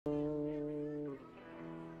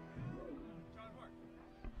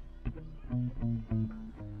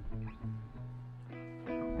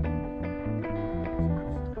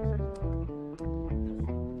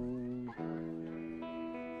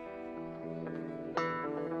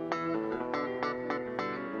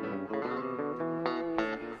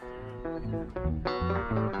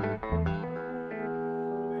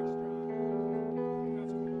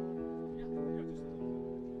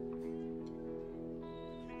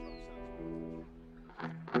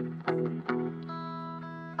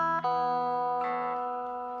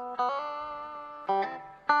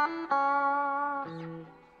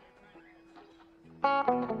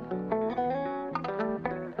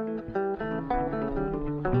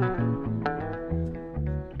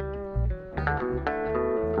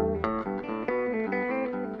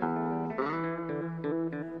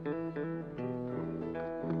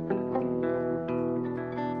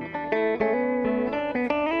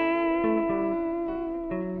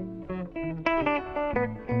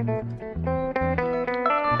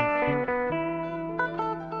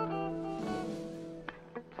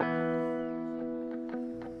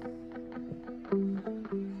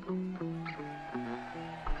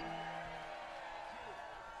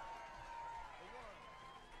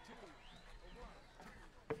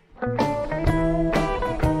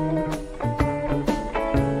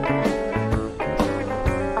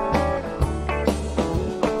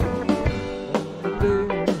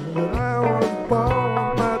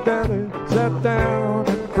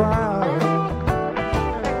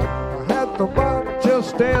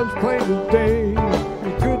Stands plain today,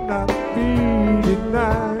 it could not be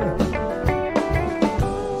denied.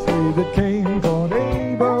 Say that came from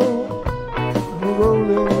Abo,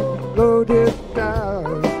 rolling, loaded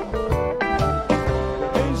down. The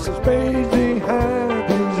ace of spades behind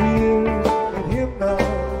his ear, and him not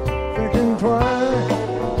thinking twice.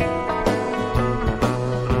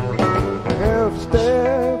 Half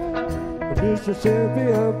step, Mississippi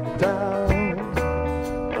Uptown.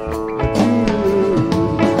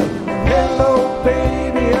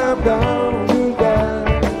 Baby, I'm down to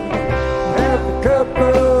die. Have a cup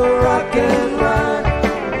of rock and ride.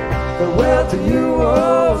 Farewell to you,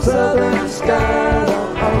 old southern skies.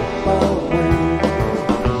 I'm on my way,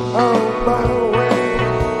 on my way.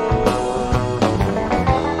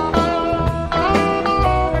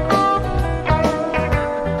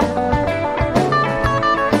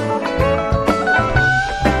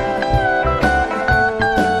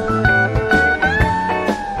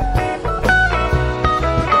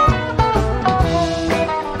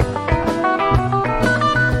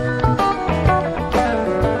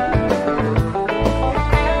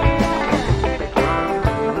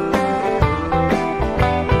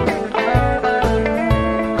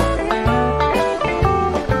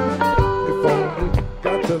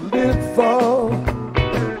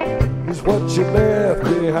 You left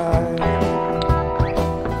behind.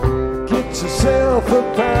 Get yourself a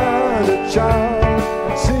pint of child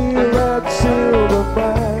and seal that silver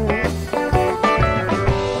mine.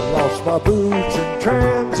 I lost my boots in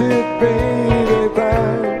transit, baby,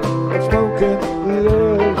 back and smoking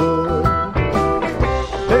leather.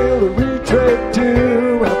 They'll retread to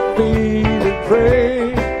my feet and pray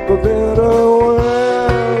for better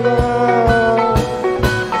weather.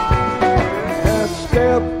 Half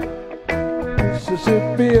step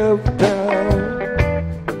Mississippi Uptown,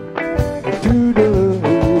 Toodeloo.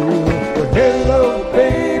 Hello,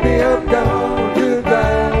 baby, I'm gone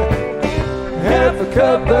goodbye. Half a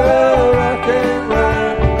cup of rock and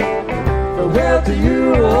ride. Farewell to you,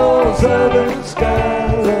 old southern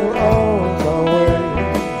skies. I'm on my way,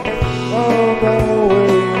 on my way.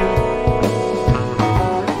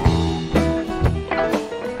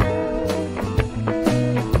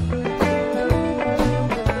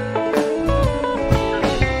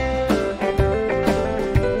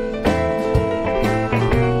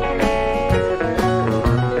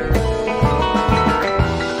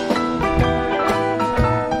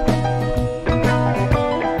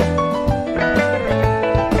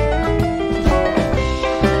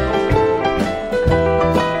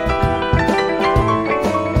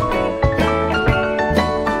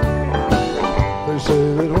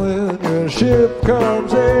 Ship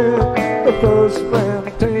comes in, the first man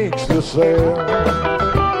takes the sail.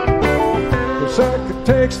 The second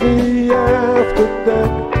takes the aft, and then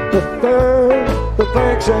the third, the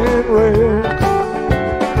planks and rail.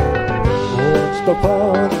 Once the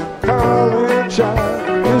pond and Carlin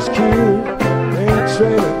shine is cute and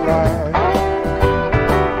straight and line.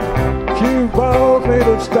 Cue balls made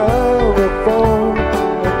of styrofoam,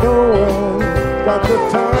 and no one got the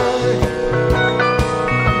time.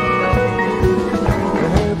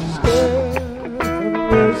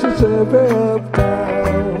 Mississippi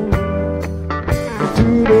Uptown.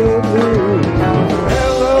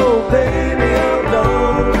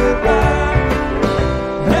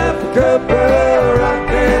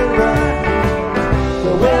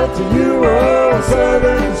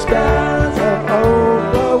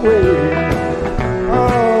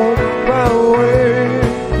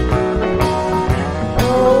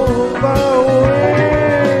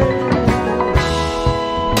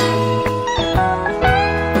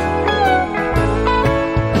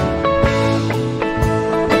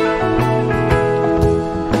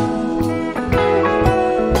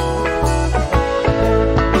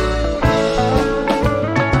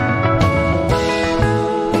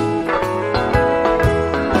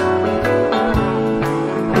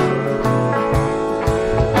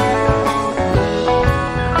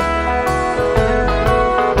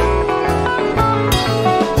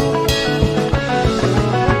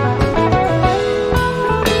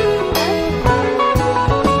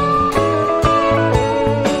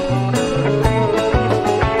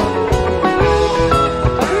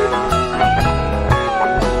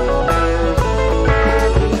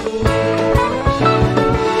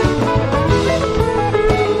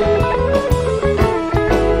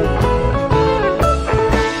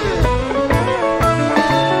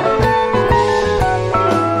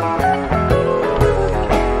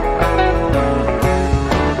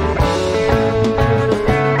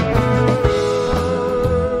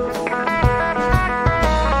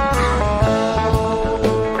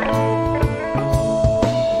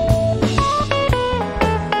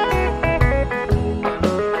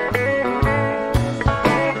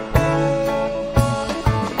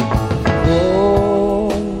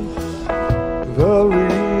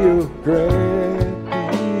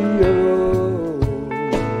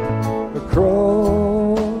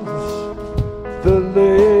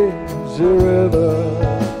 lazy river.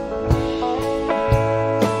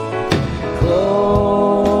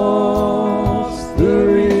 Cross the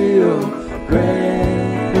Rio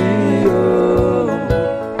Grande,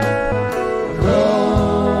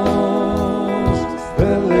 cross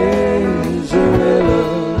the lazy river.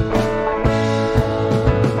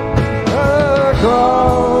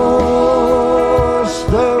 Across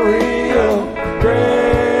the Rio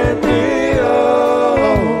Grande,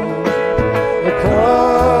 across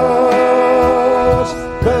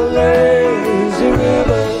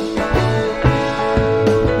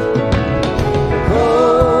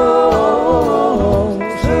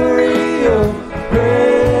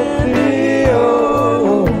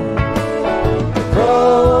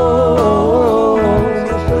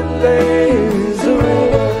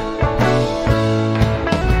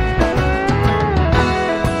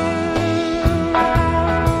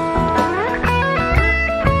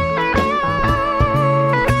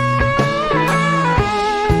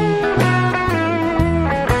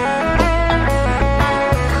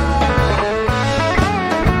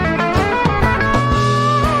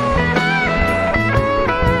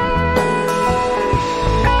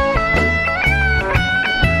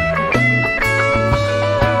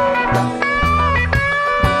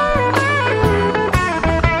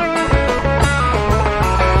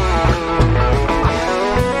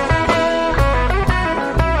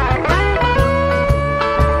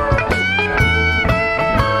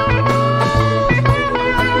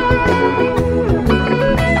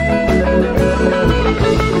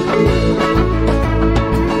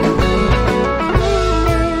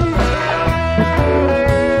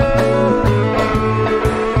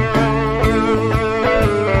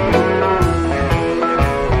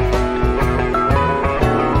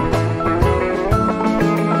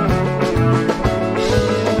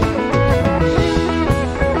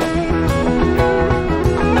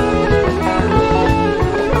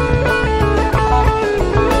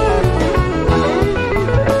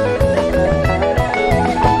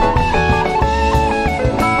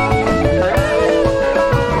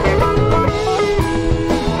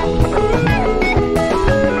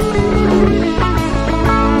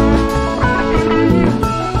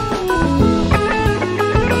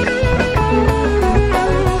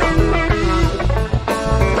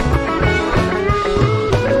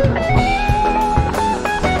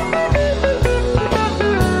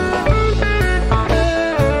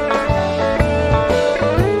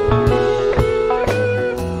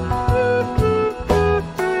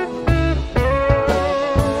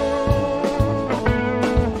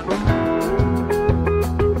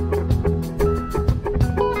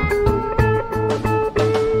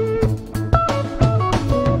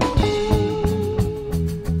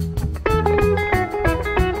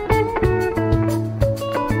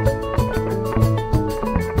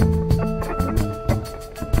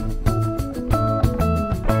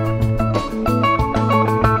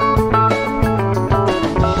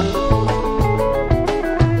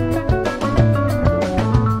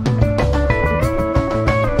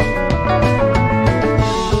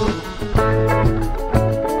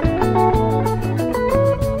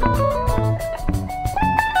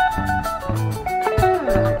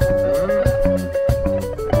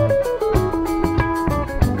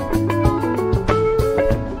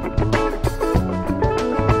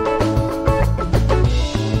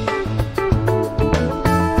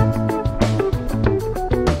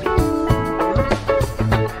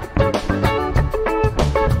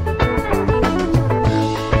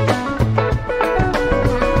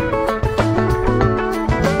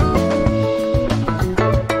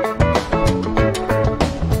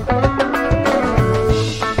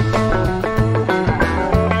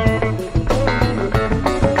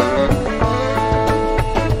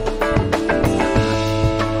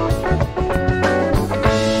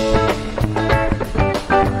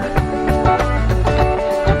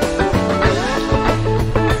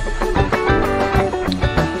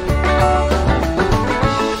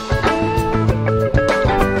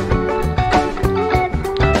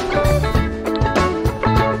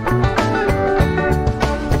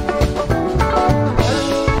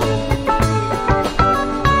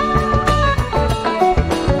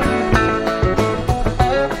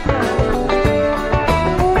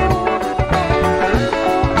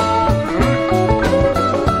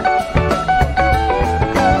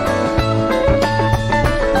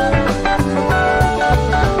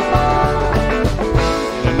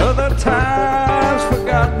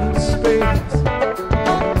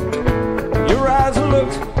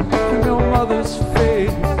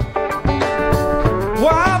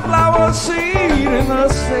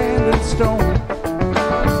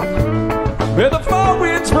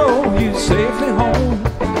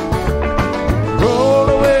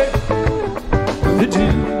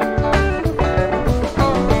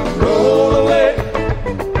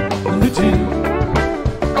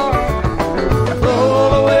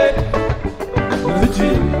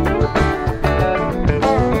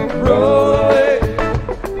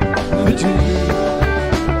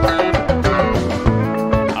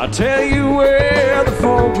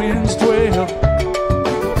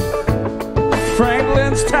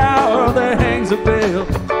ambulance tower there hangs a bell.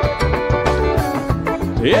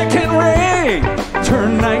 It can ring,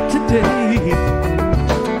 turn night to day,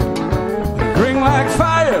 ring like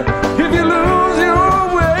fire if you lose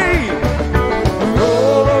your way.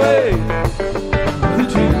 Roll away the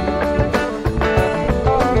dew,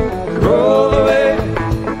 roll away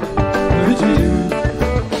the dew,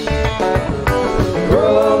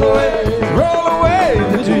 roll away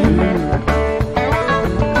the dew,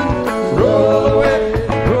 roll away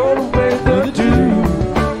the dew.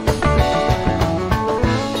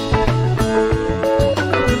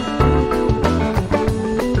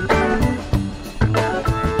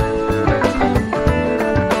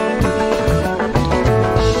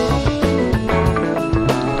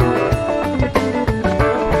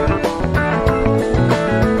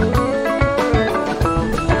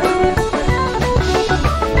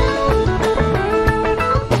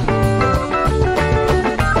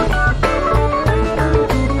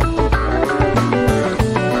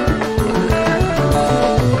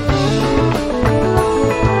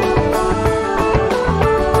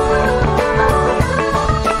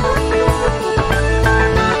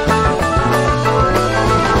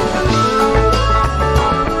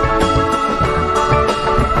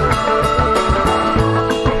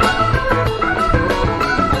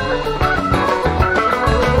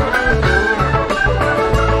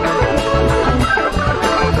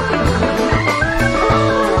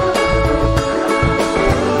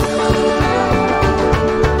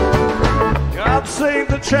 Save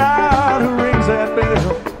the child who rings that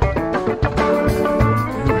bell.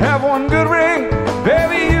 You have one good ring,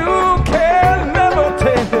 baby, you can never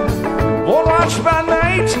tell. One watch by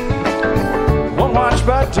night, one watch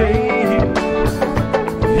by day.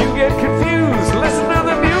 You get confused, listen to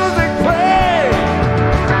the music play.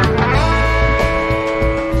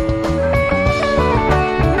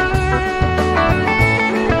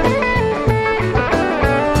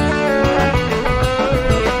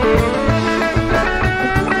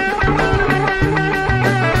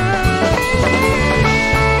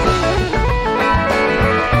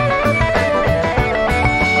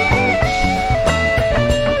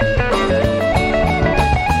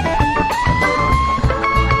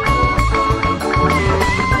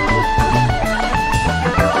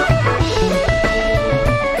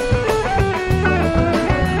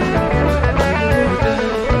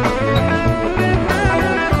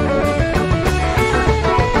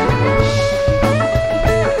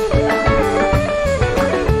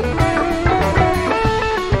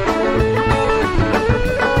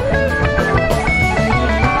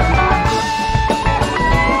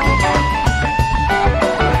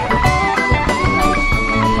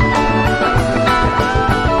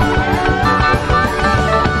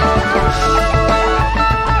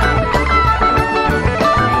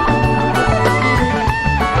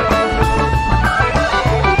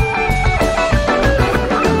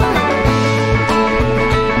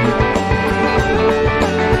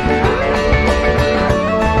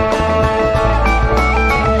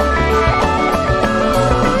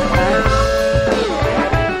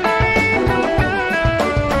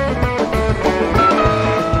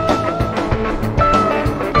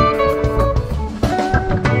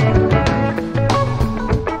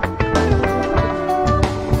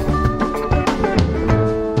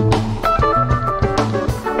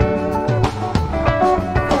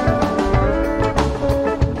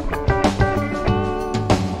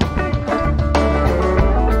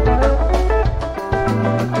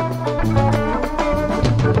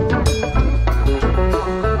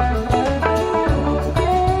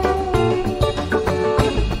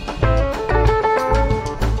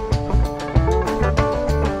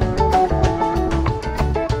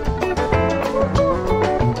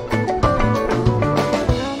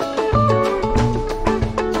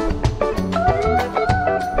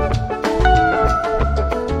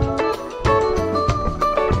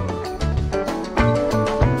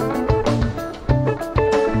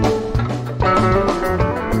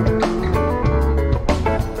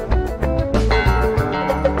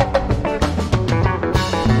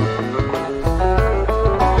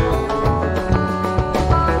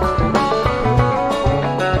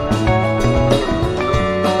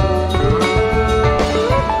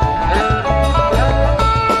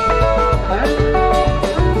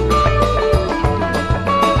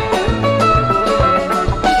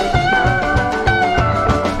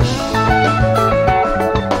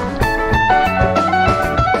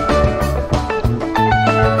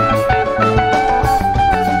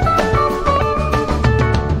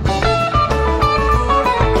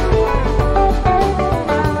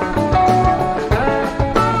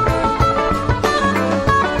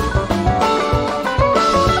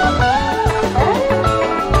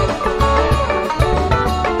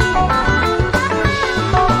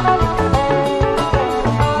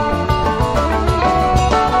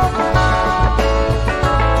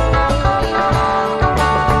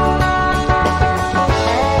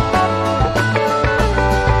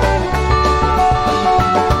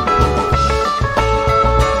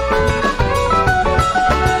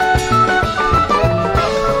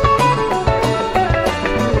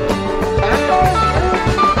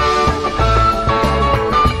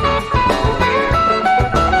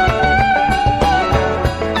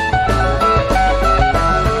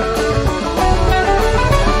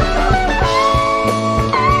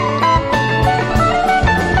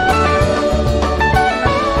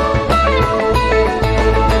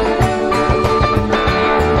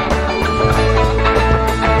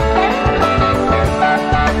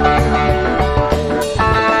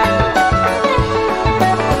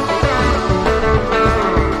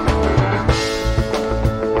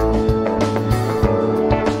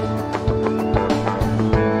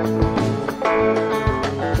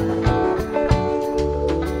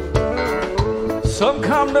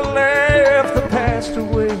 come to laugh the past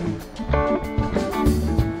away.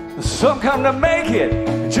 Some come to make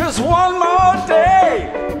it just one more day.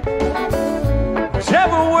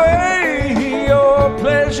 Whichever way your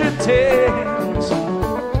pleasure tends.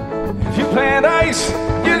 If you plant ice,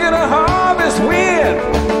 you're gonna harvest wind.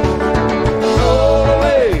 Roll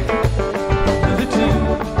away the dew.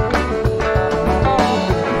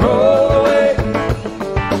 Roll away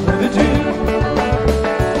the dew.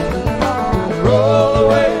 Roll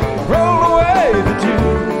away the dew.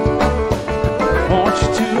 Want you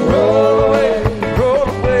to roll away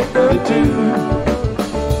the dew.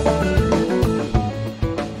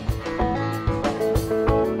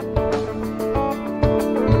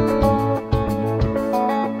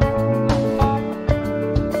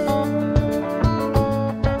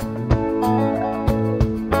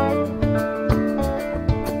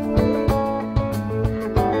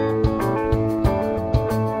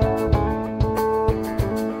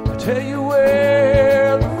 Tell you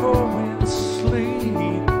where the four winds sleep,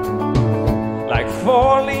 like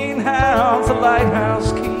four lean hounds the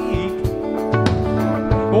lighthouse keep.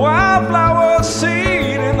 Wildflower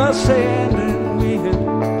seed in the sand and wind.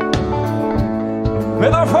 May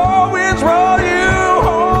the four winds roll you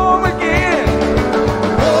home again.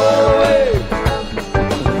 Roll away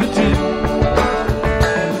the dew.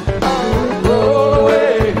 Roll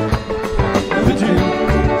away the dew.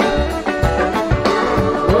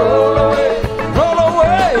 Roll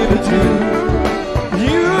away the dew.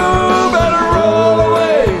 You better roll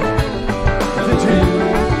away the dew.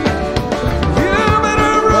 You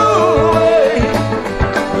better roll away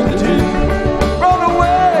the dew. Roll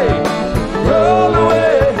away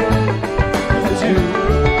the dew.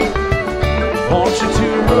 Want you to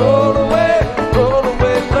roll away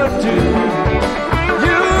the dew.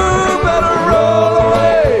 You better roll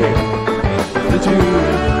away the dew.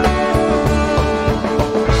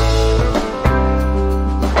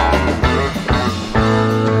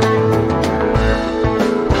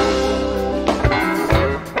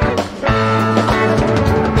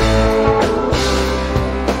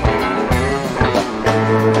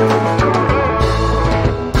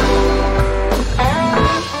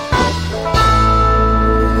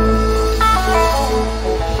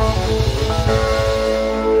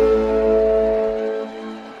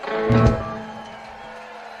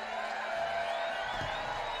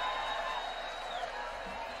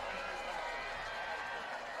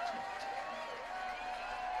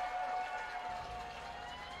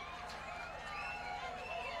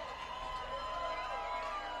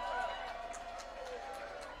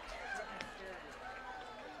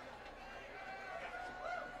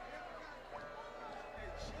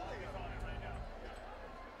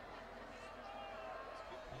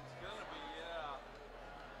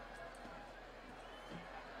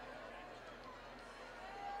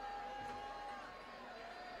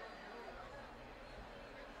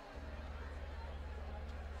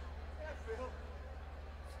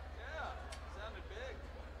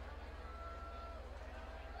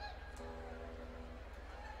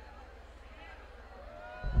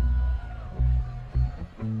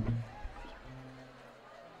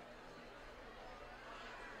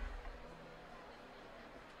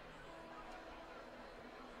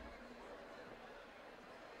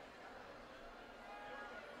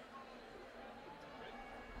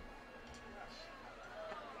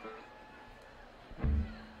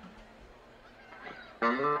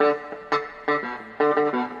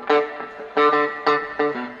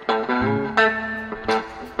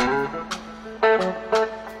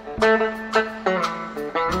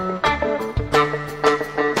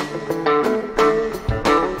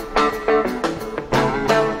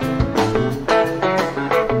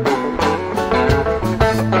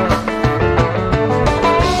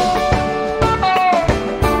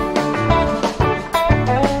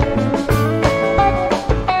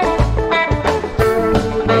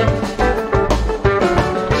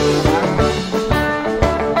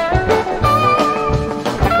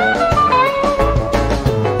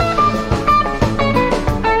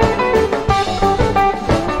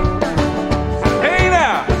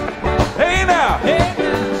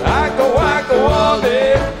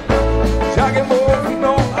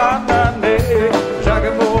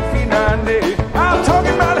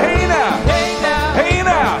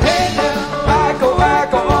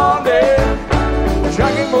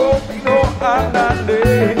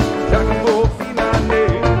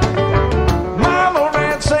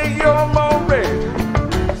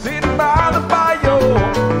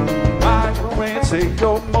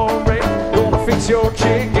 Your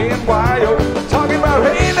chicken wild, talking about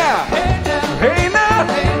hey now, hey now,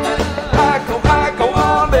 I go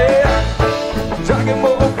on there, talking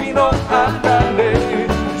more.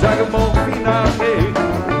 finale.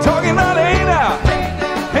 Talking about hey now,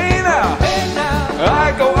 hey now,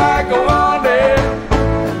 Aiko on there.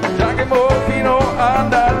 Giacomo fino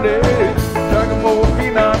andare, Giacomo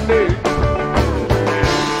finale.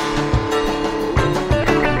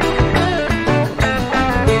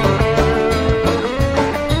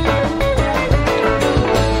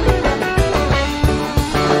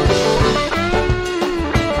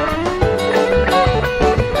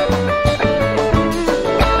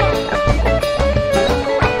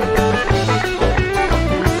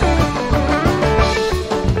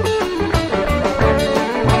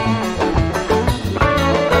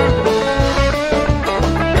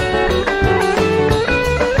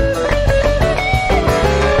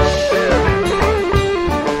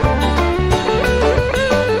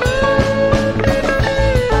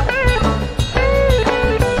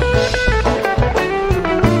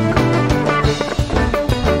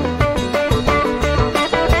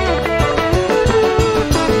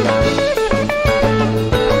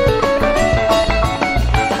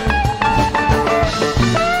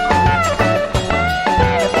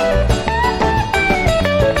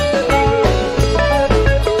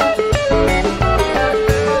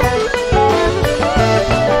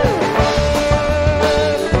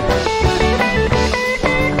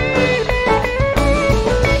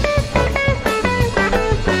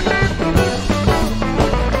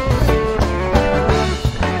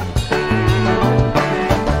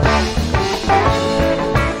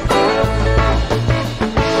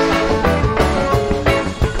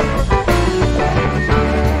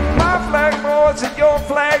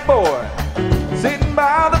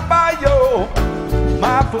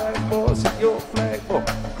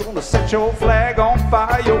 Set your flag on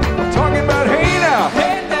fire. I'm talking about hey now,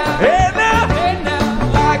 hey now, hey now, hey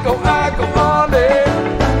now. Aiko on there.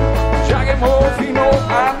 Giacomo fino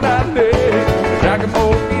andare,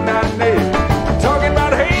 Giacomo finale. I'm talking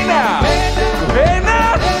about hey now, hey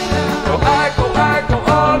now, Aiko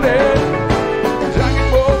on there.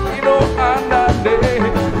 Giacomo fino andare,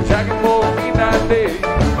 Giacomo finale.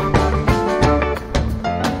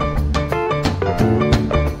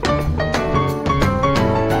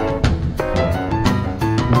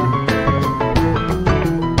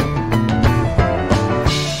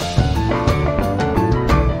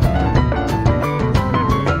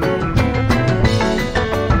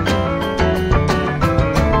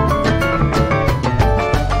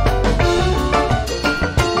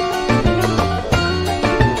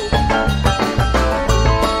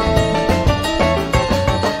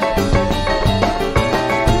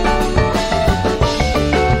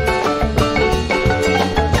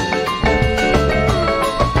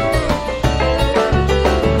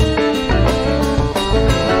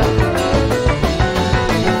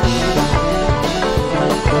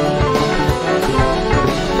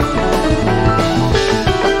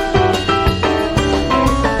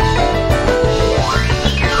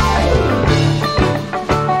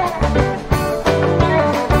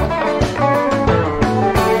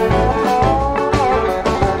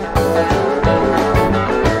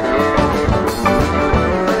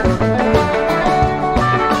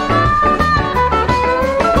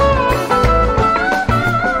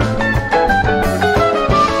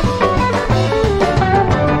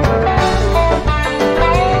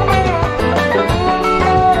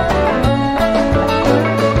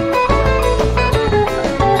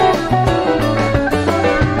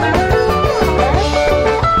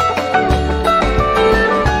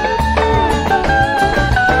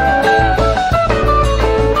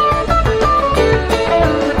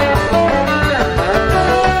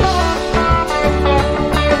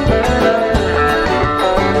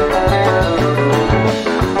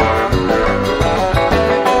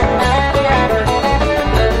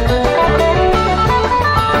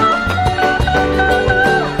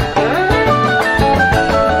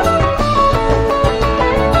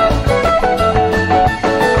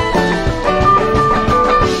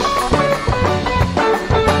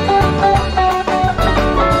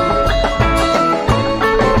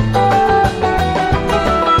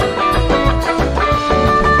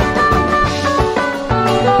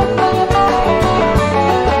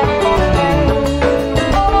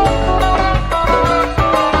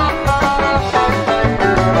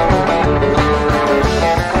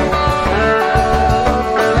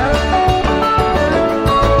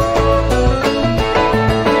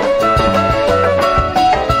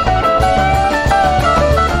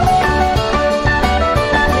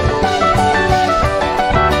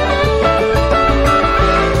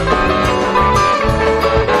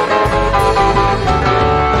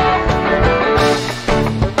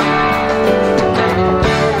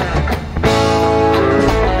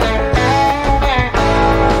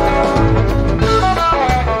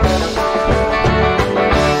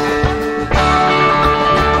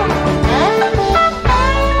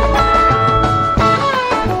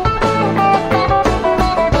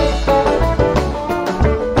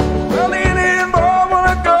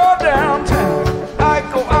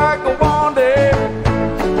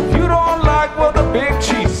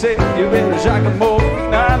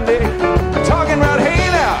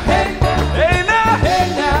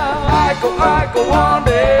 Aiko, Aiko, one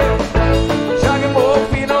day. Giacomo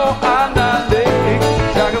fino a Nande,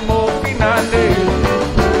 Giacomo Finande.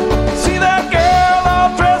 See that girl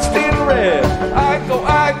all dressed in red. Aiko,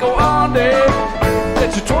 Aiko, one day.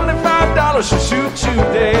 Bet you $25 she'll shoot you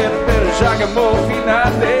dead. Better Giacomo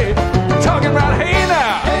Finande. Talking about hey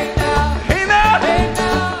now, hey now, hey now, hey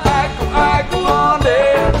now. Aiko, Aiko, one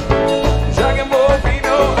day. Giacomo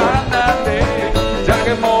fino a Nande,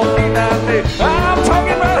 Giacomo Finande. I'm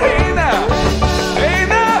talking about hey now, hey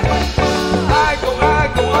now. Aiko,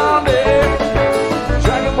 Aiko, one day.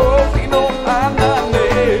 Giacomo fino a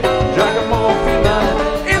Nande, Giacomo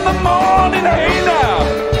Finande. In the morning, hey now,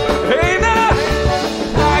 hey now.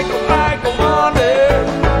 Aiko, Aiko, one day.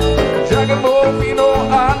 Giacomo fino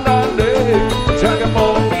a Nande, Giacomo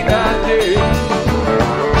Finande.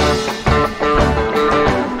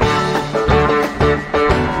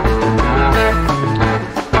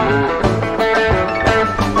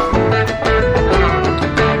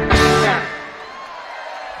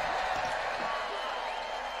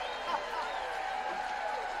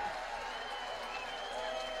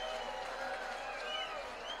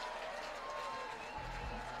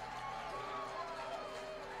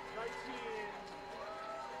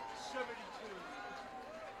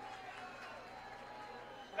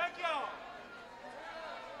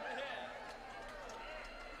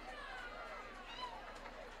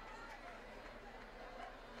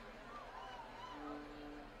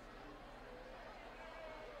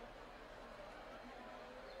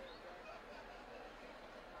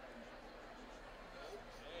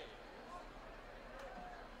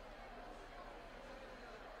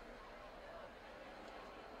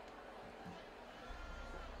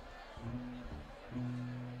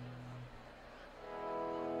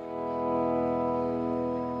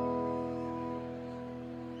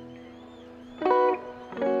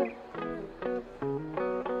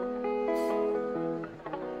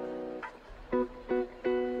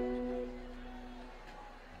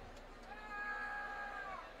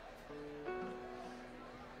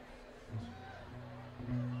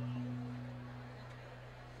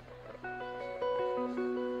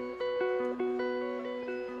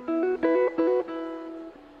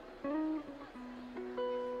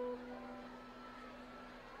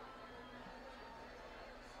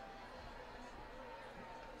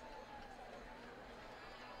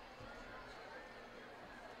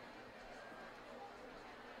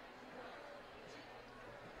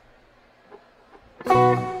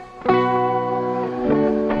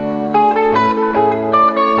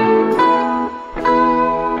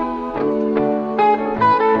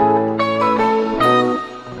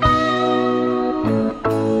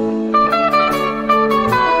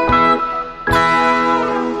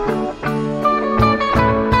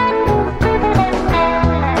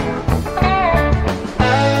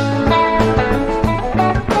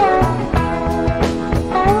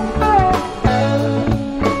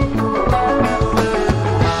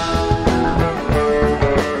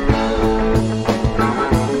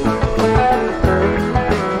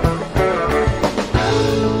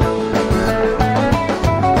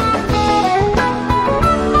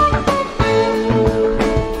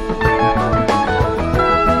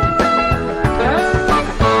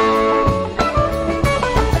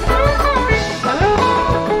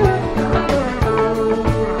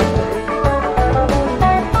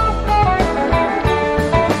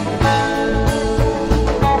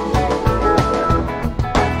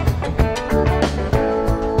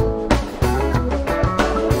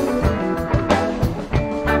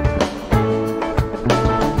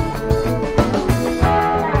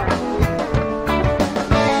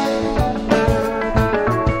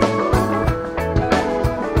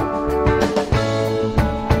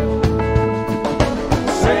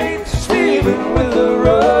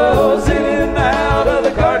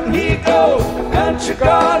 Your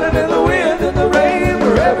garden in the wind and the rain,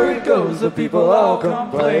 wherever it goes, the people all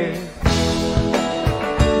complain.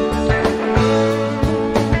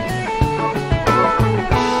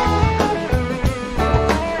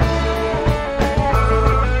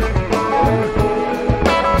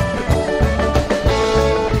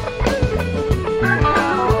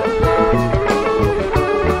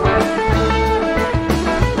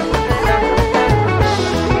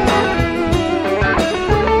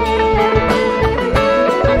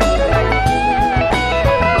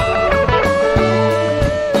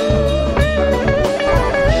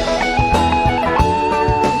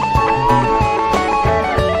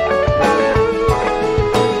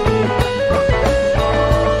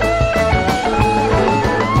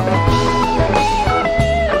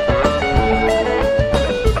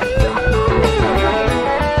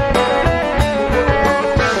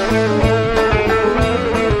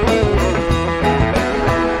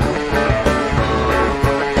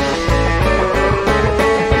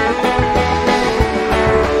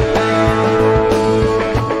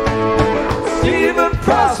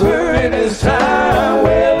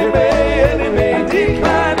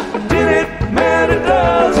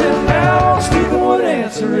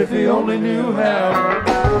 only knew how.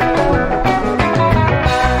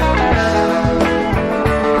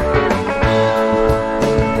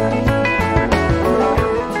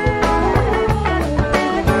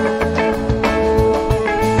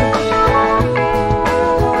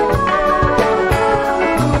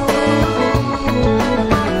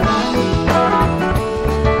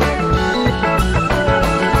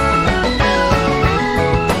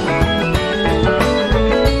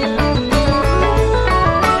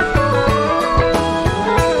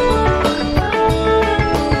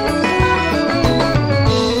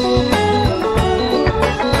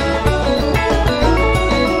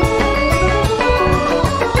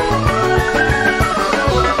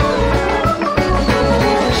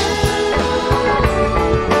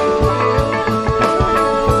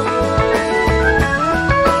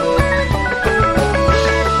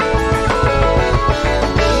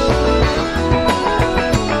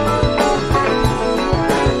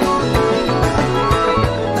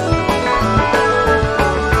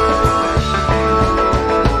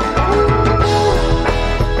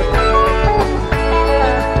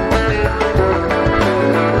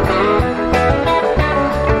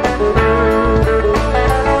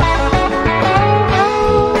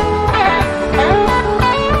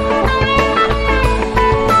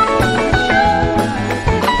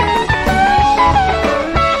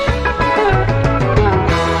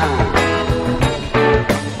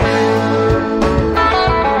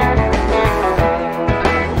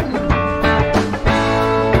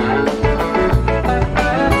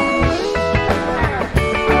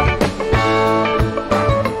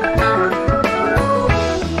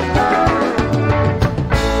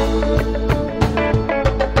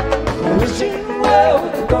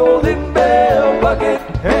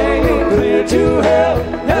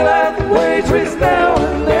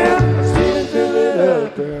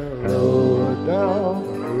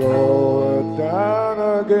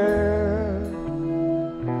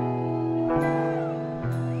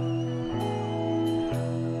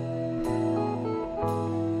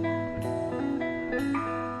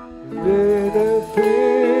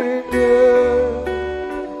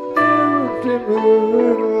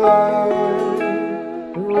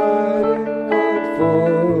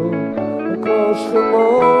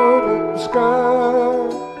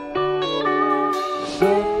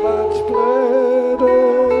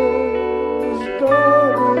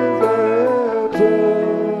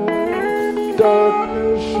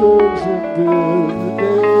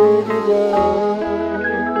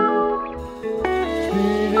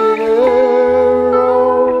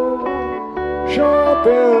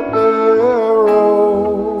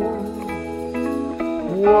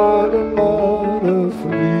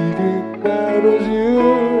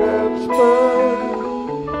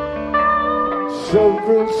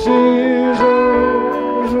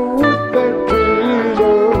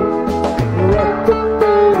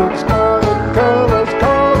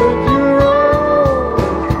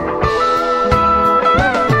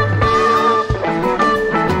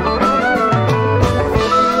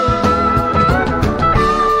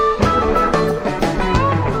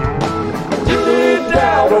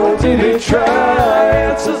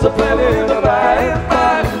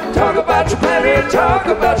 Talk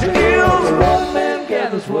about your ills. One man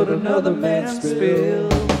gathers what another man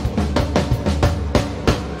spills.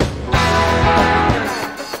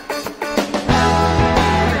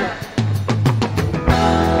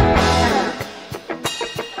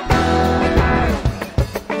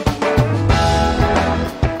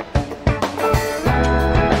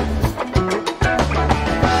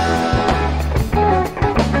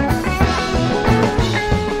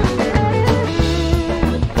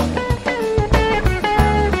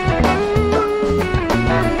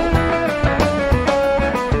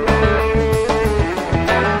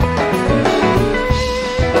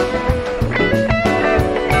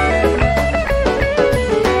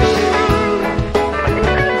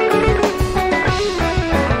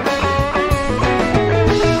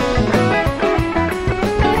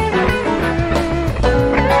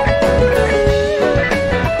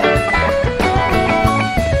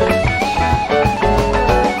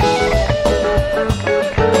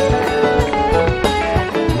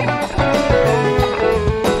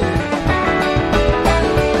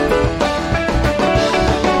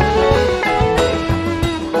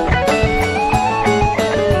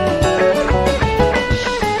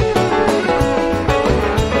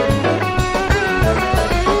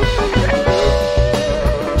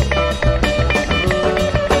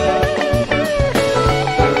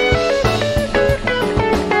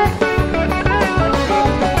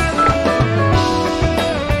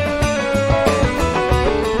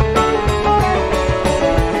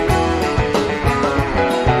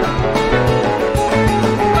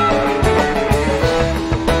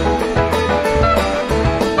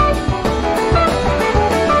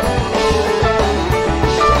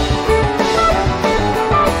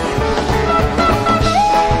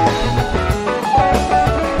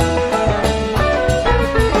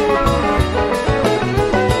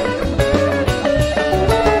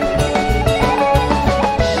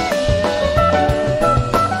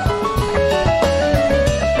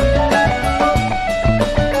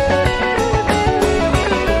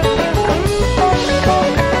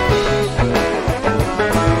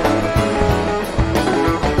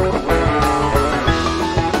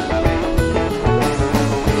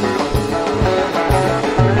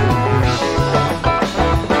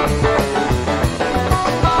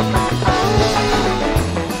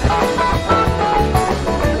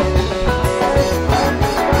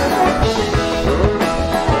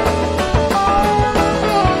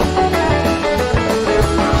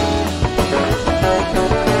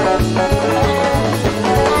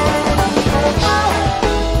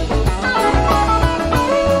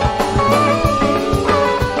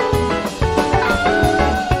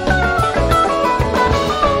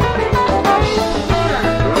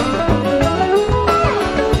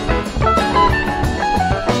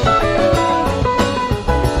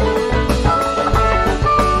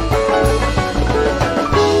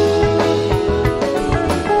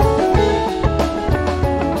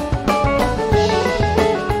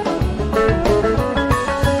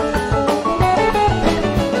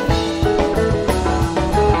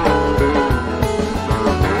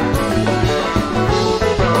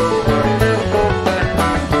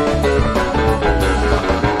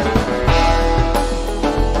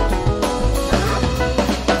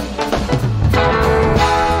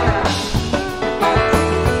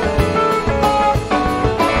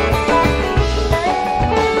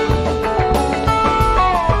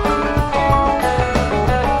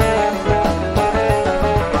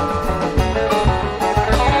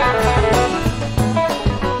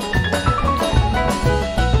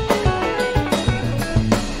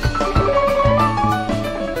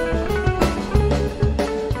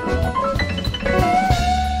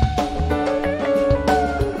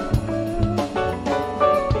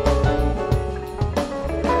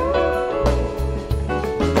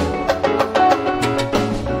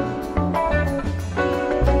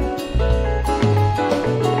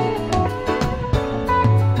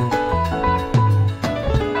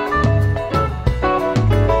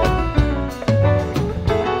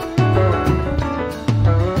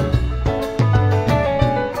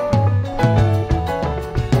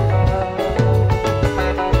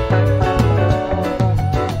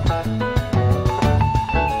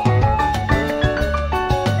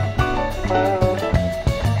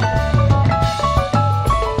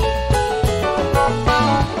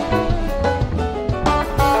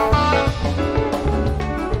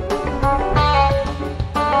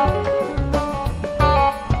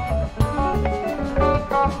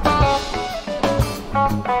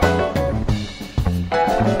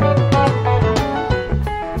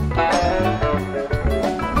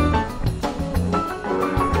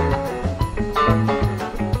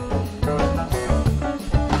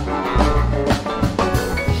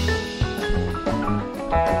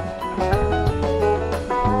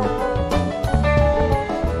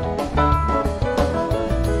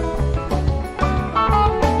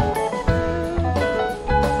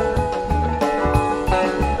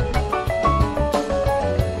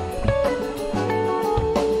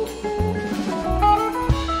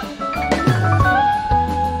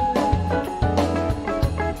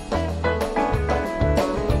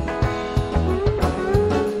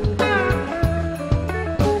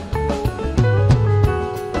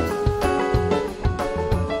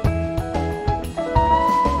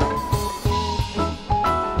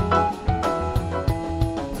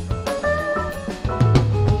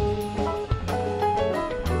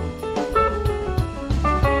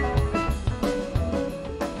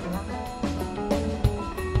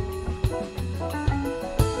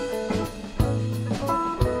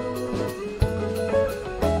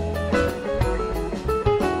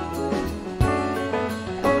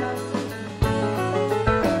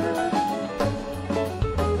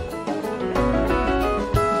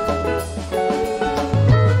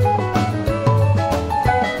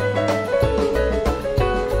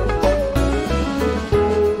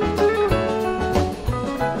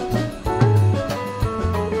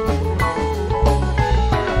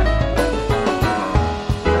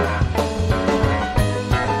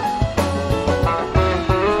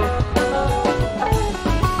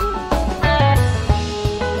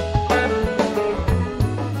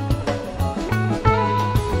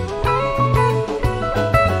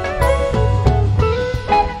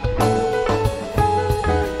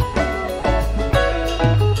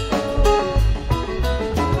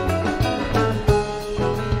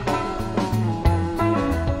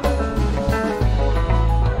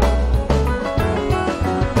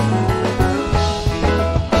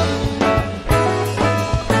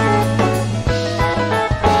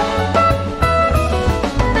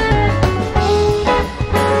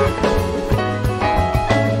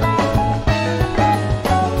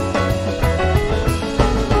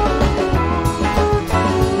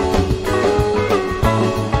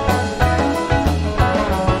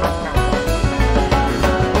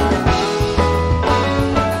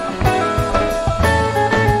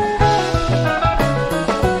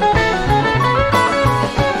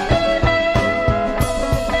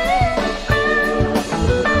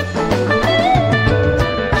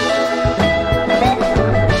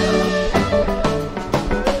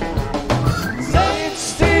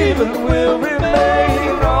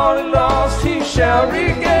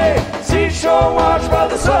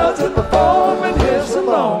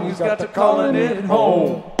 got to calling it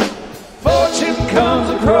home. Fortune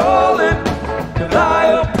comes a-crawling,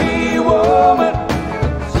 Calliope woman,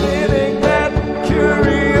 sitting that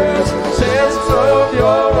curious sense of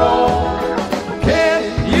your own. Can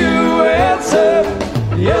you answer?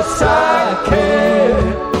 Yes, I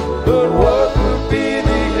can. But what would be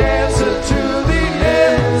the answer to the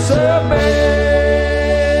answer man?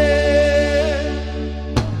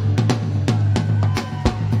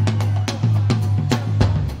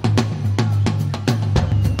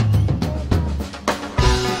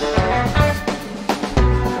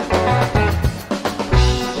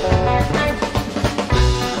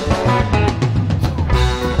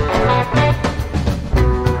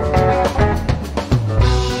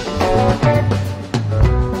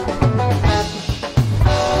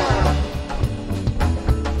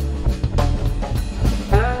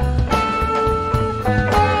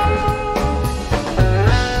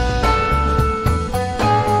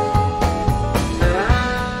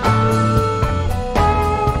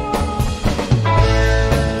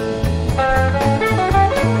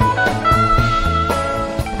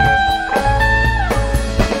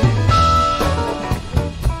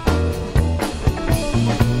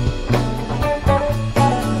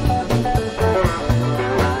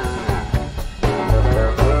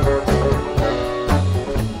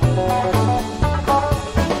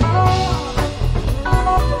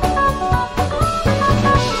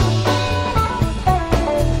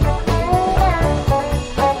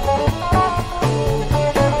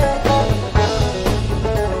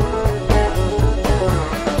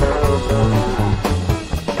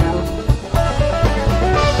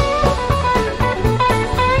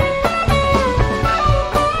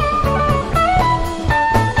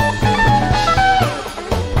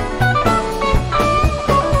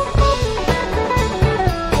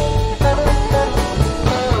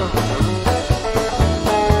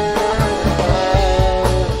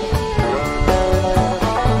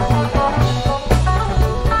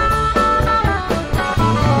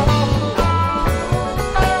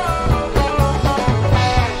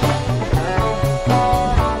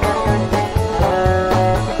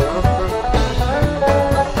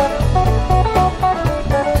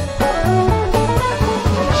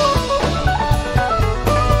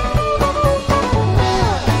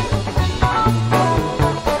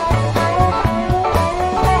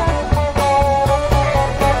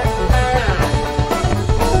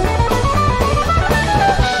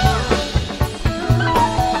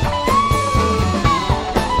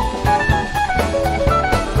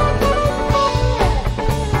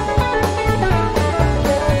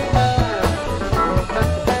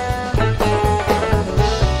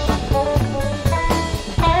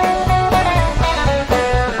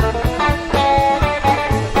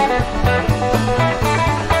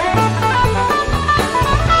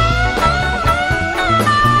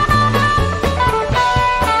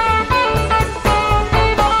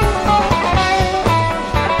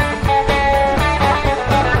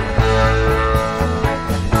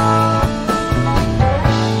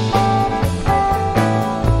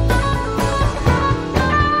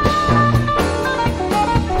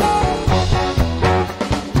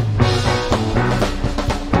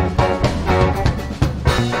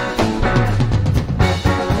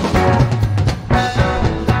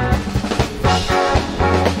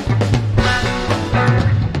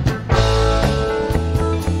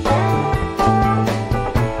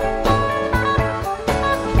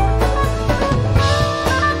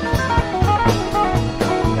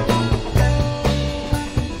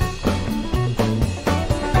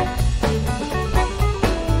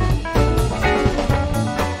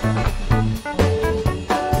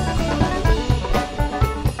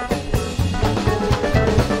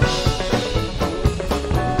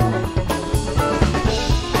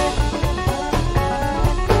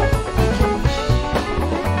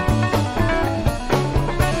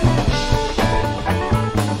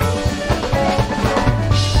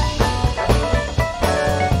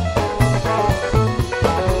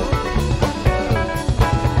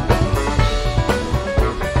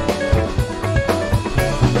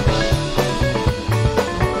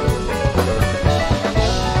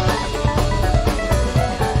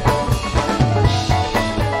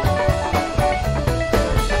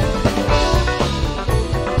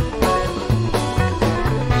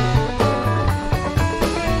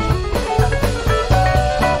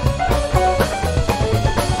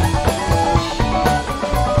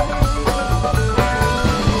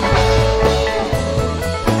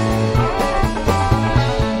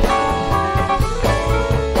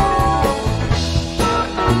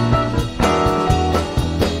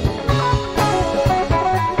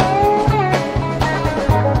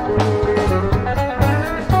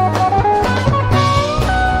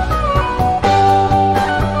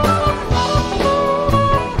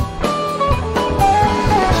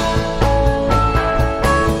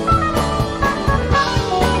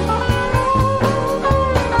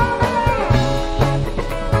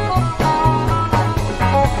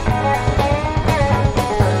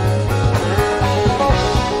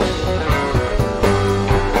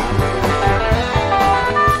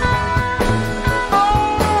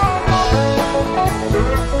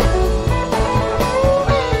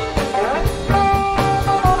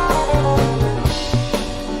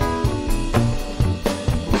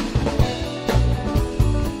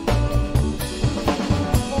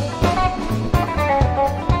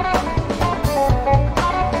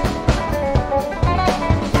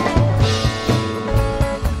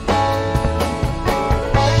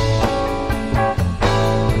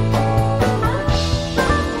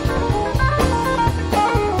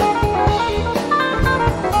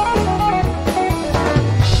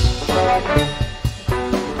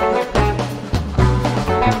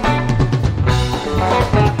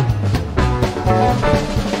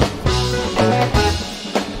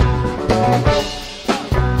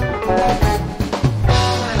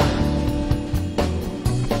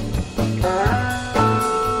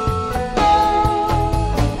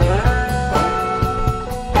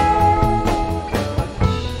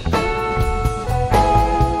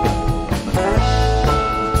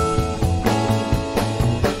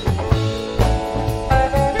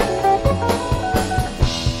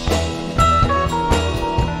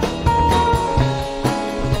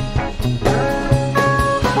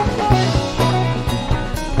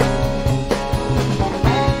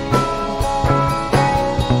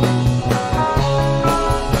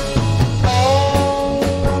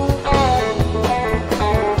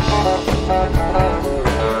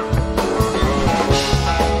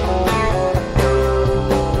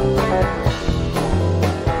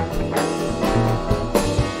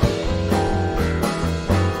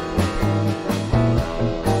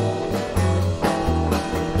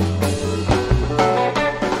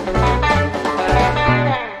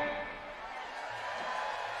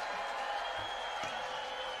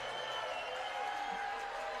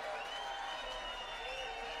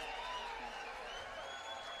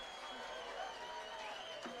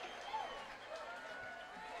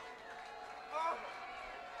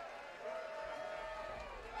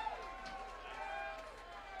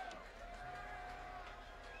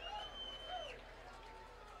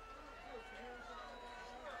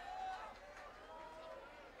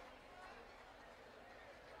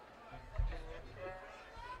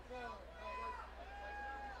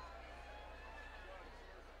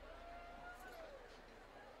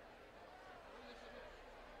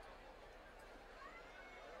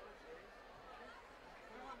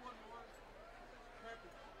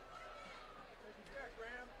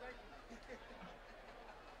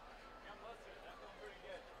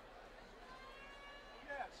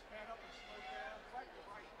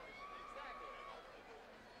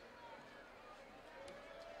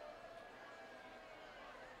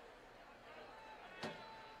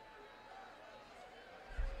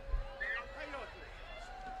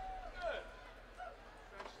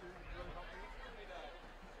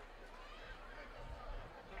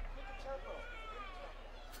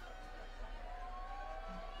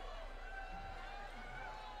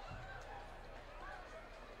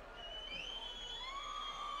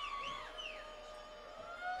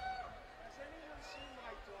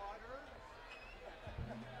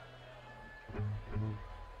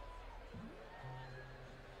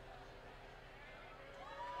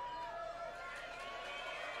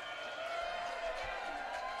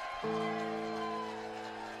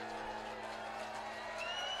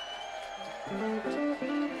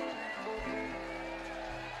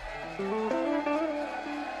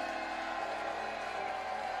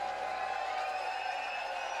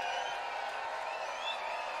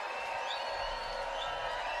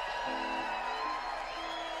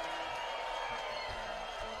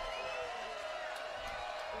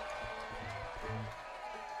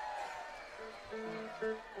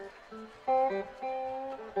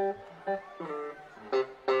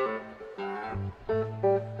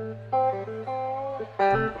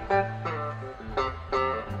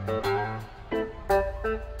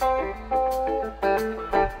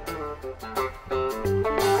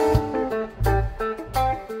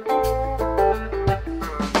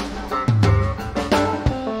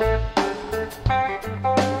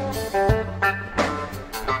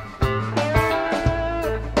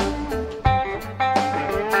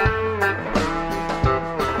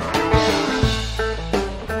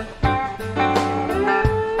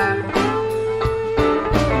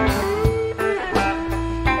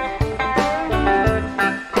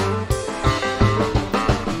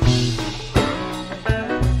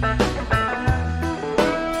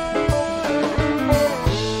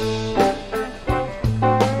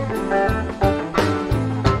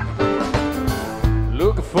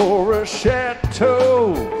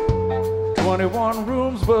 Chateau, 21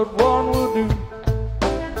 rooms, but one will do.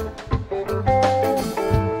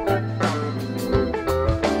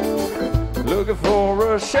 Looking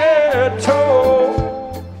for a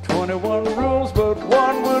chateau, 21 rooms, but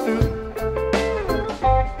one will do.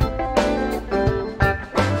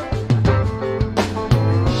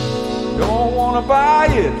 Don't wanna buy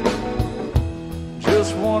it,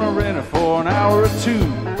 just wanna rent it for an hour or two.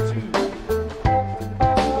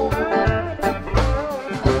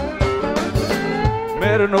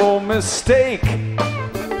 Made an old mistake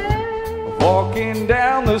walking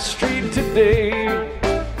down the street today.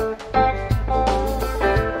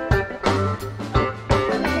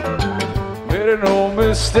 Made an old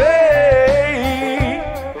mistake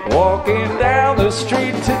walking down the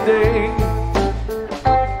street today.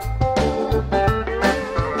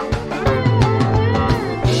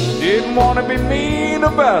 Didn't want to be mean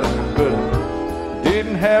about it, but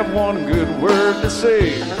didn't have one good word to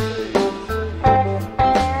say.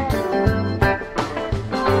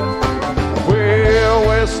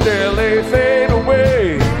 West LA fade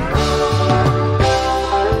away.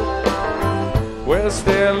 West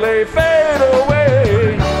LA fade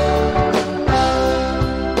away.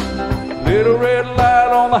 Little red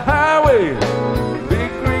light on the highway,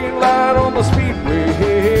 big green light on the speedway.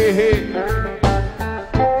 Hey, hey, hey.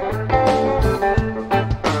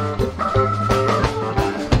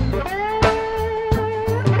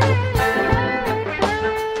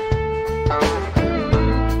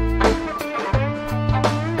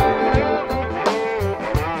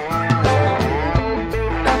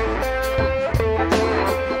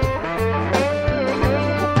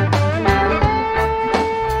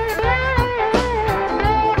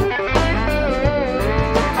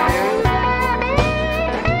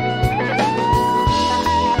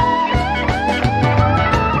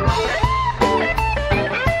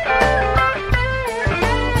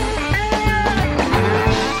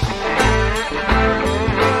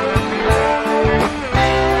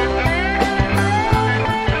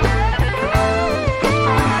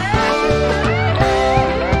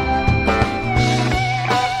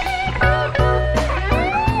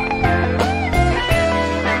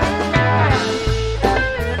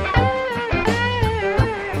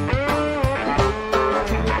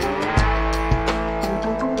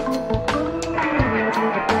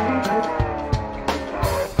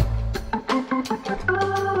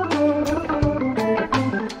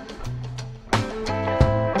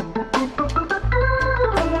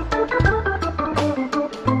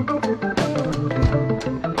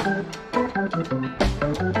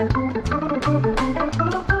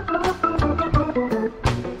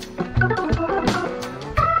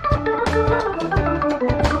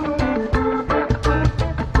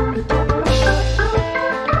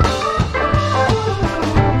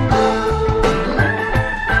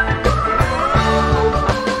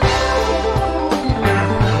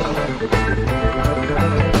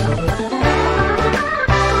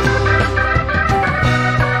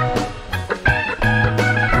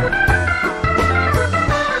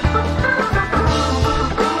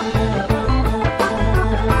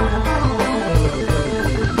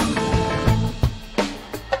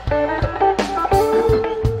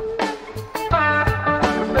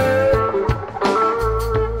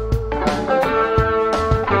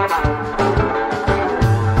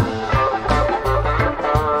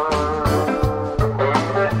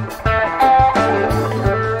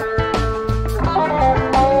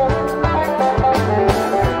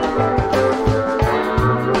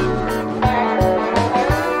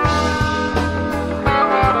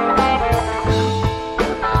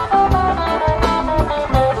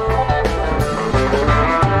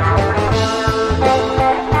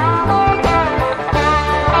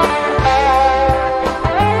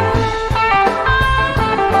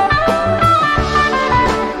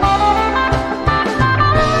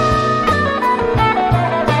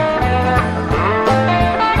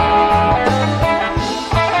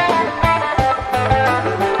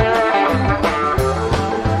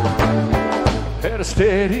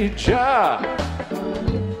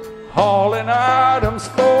 hauling items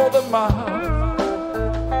for the mob.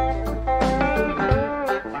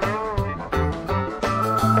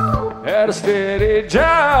 Had a steady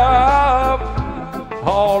job,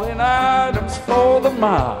 hauling items for the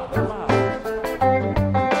mob.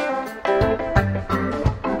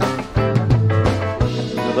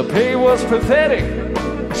 The pay was pathetic.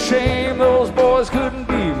 Shame those boys couldn't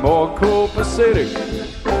be more copacetic.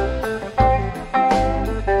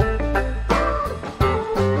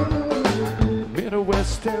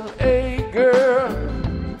 Midwest LA girl,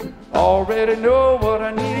 already know what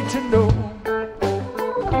I needed to know.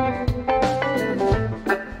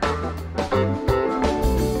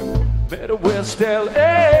 Midwest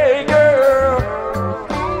LA girl,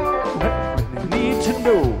 I need to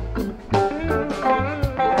know.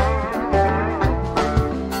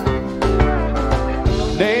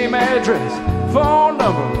 Name, address, phone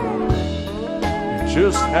number, and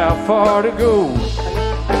just how far to go.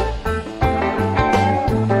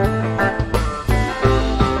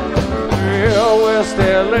 Yeah, West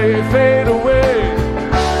LA, fade away.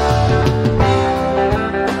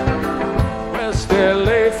 West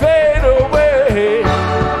LA, fade away.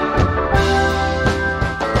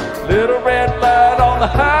 Little red light on the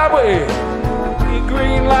highway, big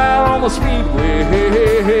green light on the speedway.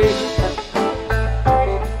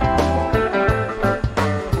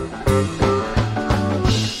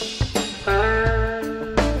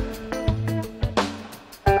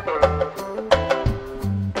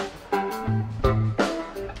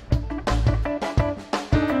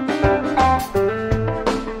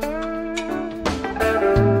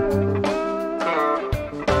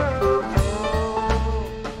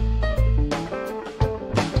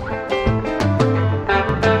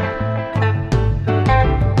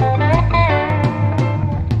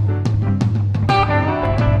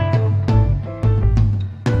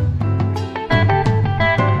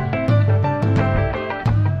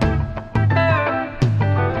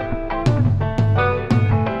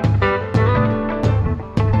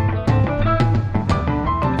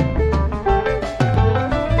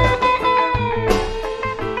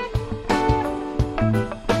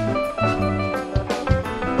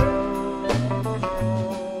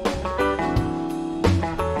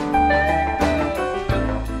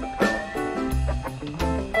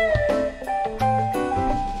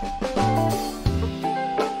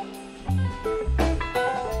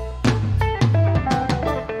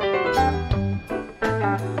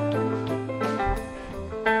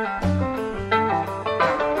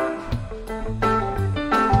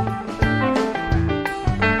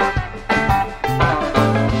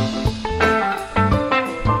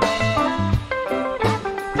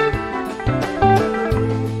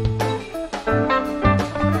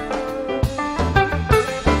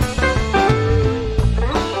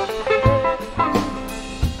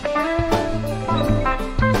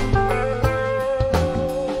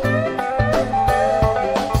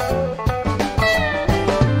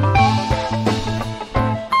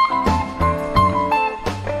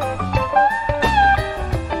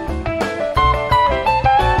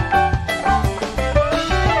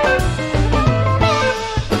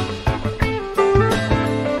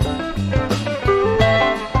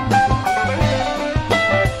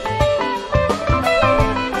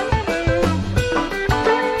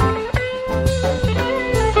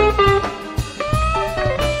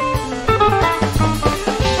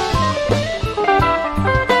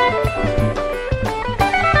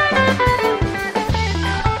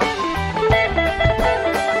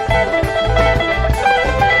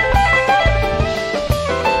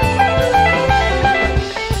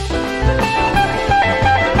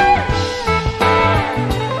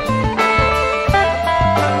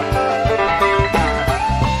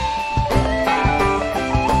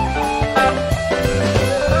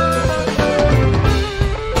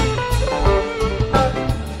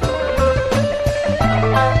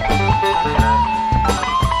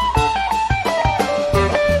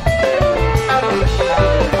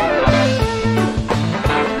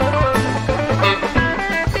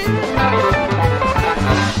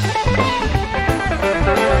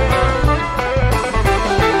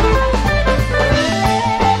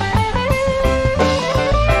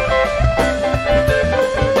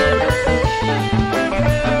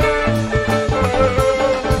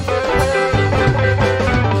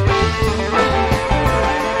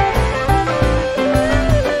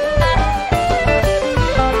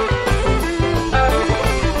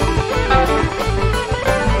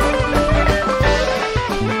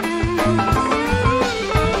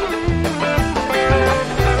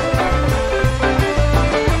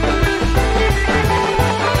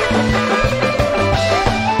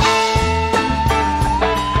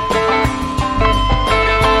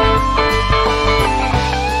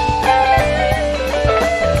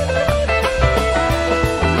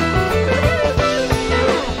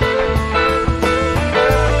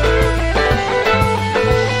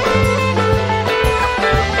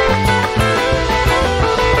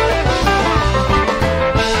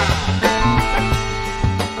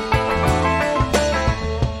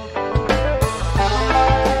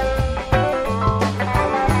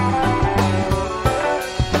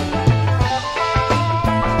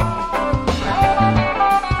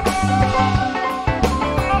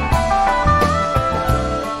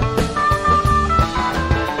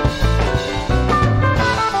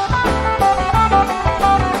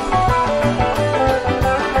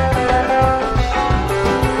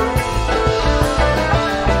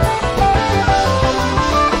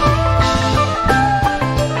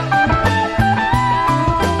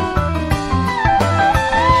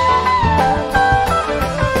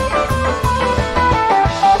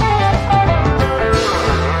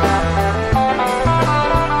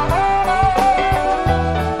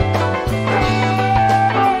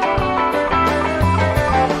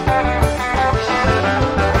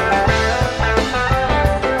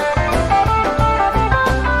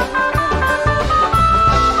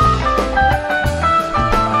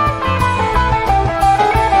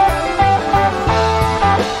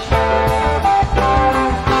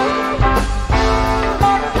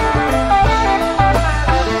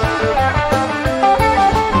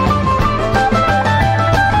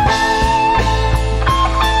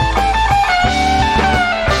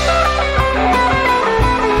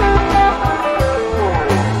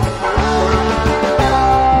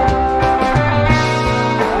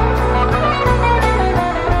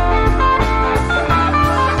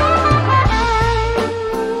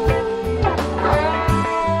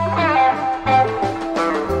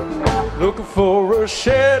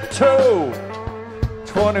 chateau.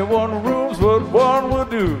 21 rooms, what one would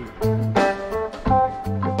do.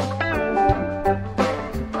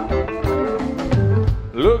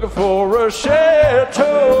 Looking for a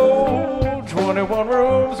chateau. 21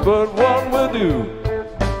 rooms, but one will do.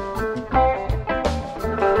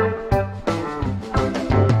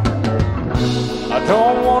 I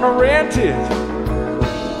don't want to rent it,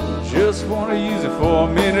 just want to use it for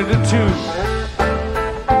a minute or two.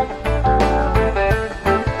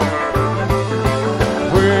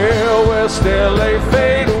 Well, West LA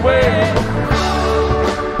Fadeaway.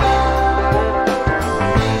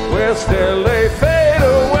 West LA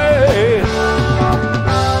Fadeaway.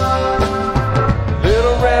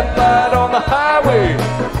 Little red light on the highway,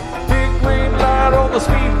 big green light on the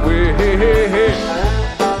speedway. Hey, hey, hey.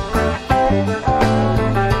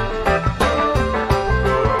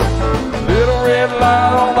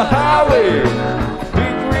 Light on the highway,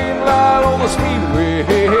 big green light on the speedway.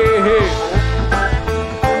 Hey, hey, hey.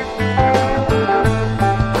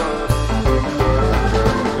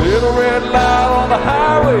 Little red light on the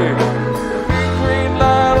highway, big green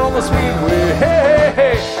light on the speedway. Hey, hey,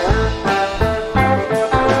 hey.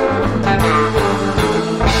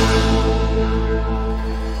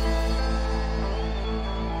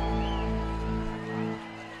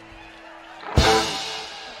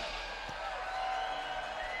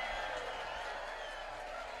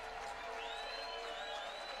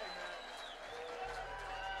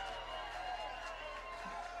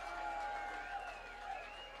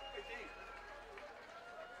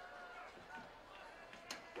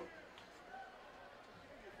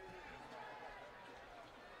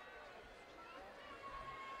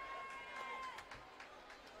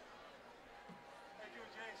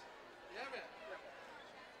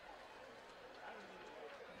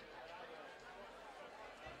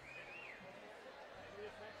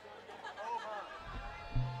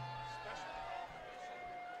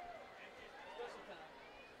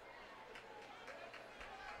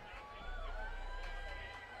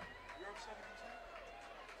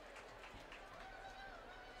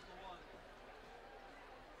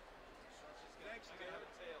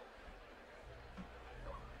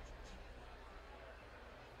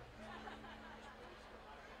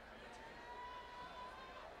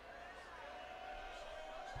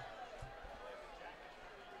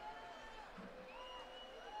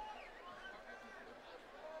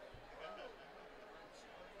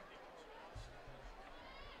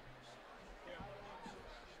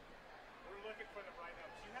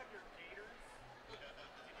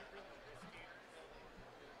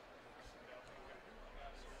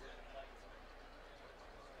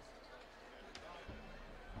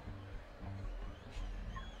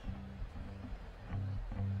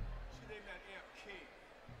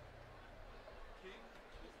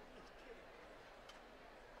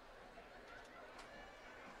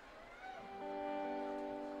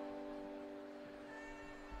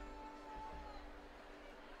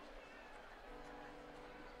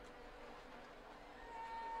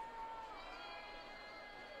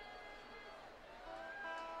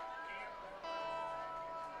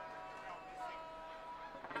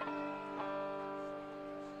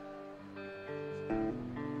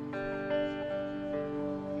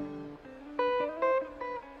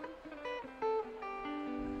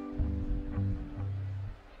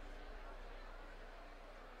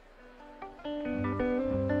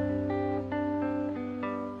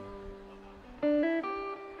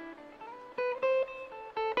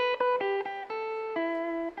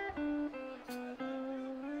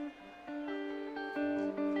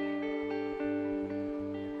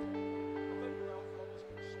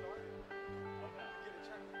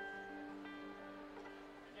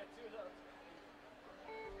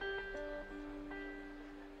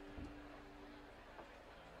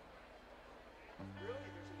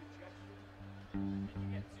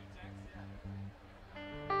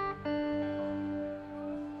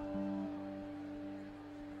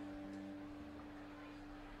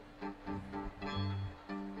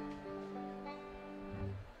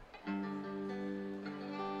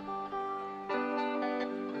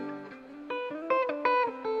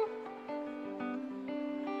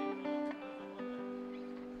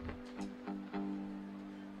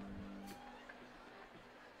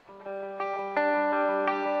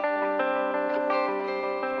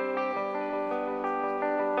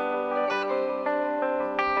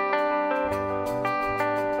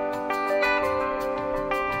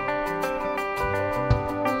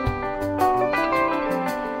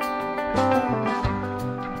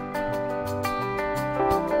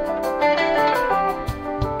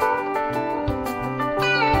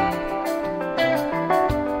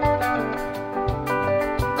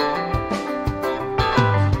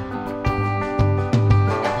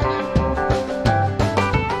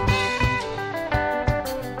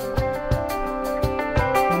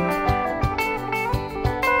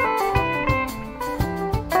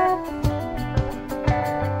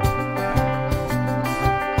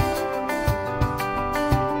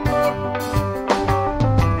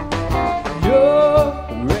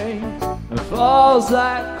 claws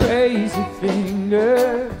like crazy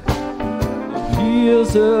fingers, the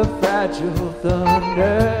peals of fragile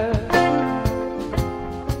thunder,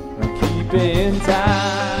 keeping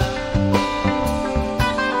time.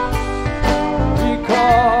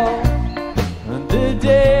 Recall the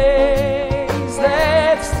days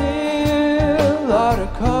that still are to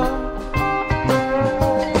come.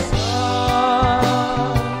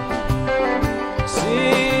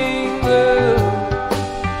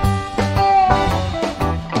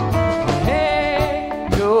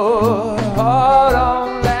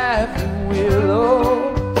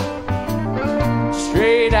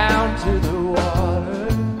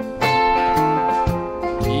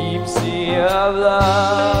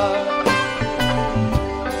 Love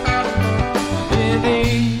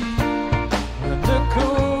beneath the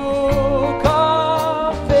cool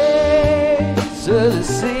calm face of the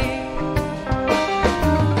sea,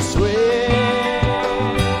 swim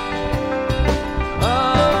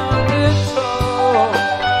undertow.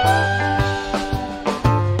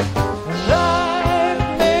 Life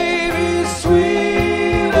may be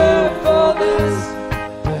sweeter for this,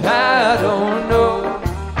 but I don't know.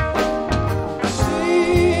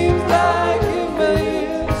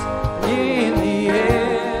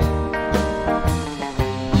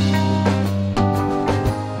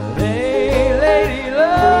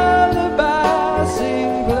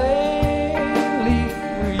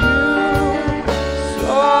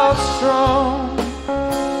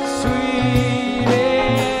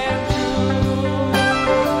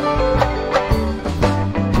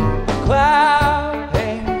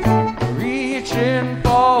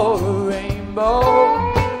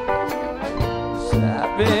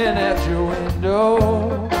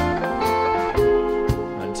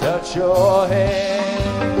 Your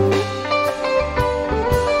hand,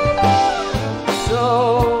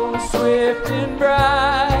 so swift and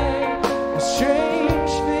bright,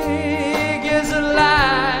 strange figures of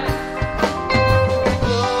light.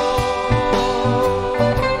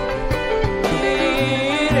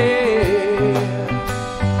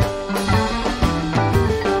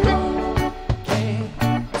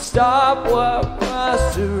 Can't stop what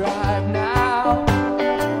must arrive now.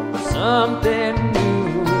 Something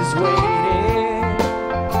waiting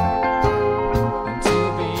to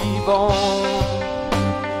be born.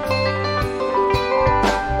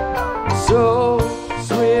 So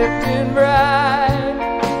swift and bright,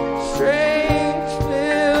 strange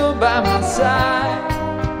filled by my side.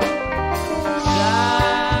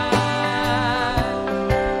 Shine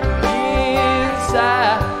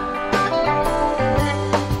inside.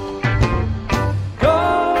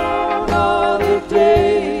 Gone are the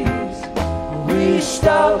days we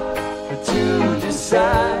stop to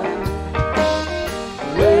decide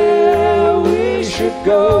where we should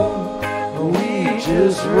go. We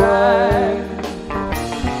just ride.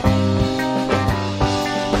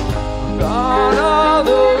 Gone are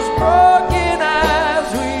those broken eyes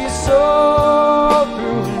we saw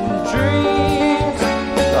through dreams.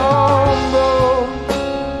 Gone both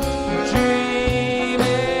dreaming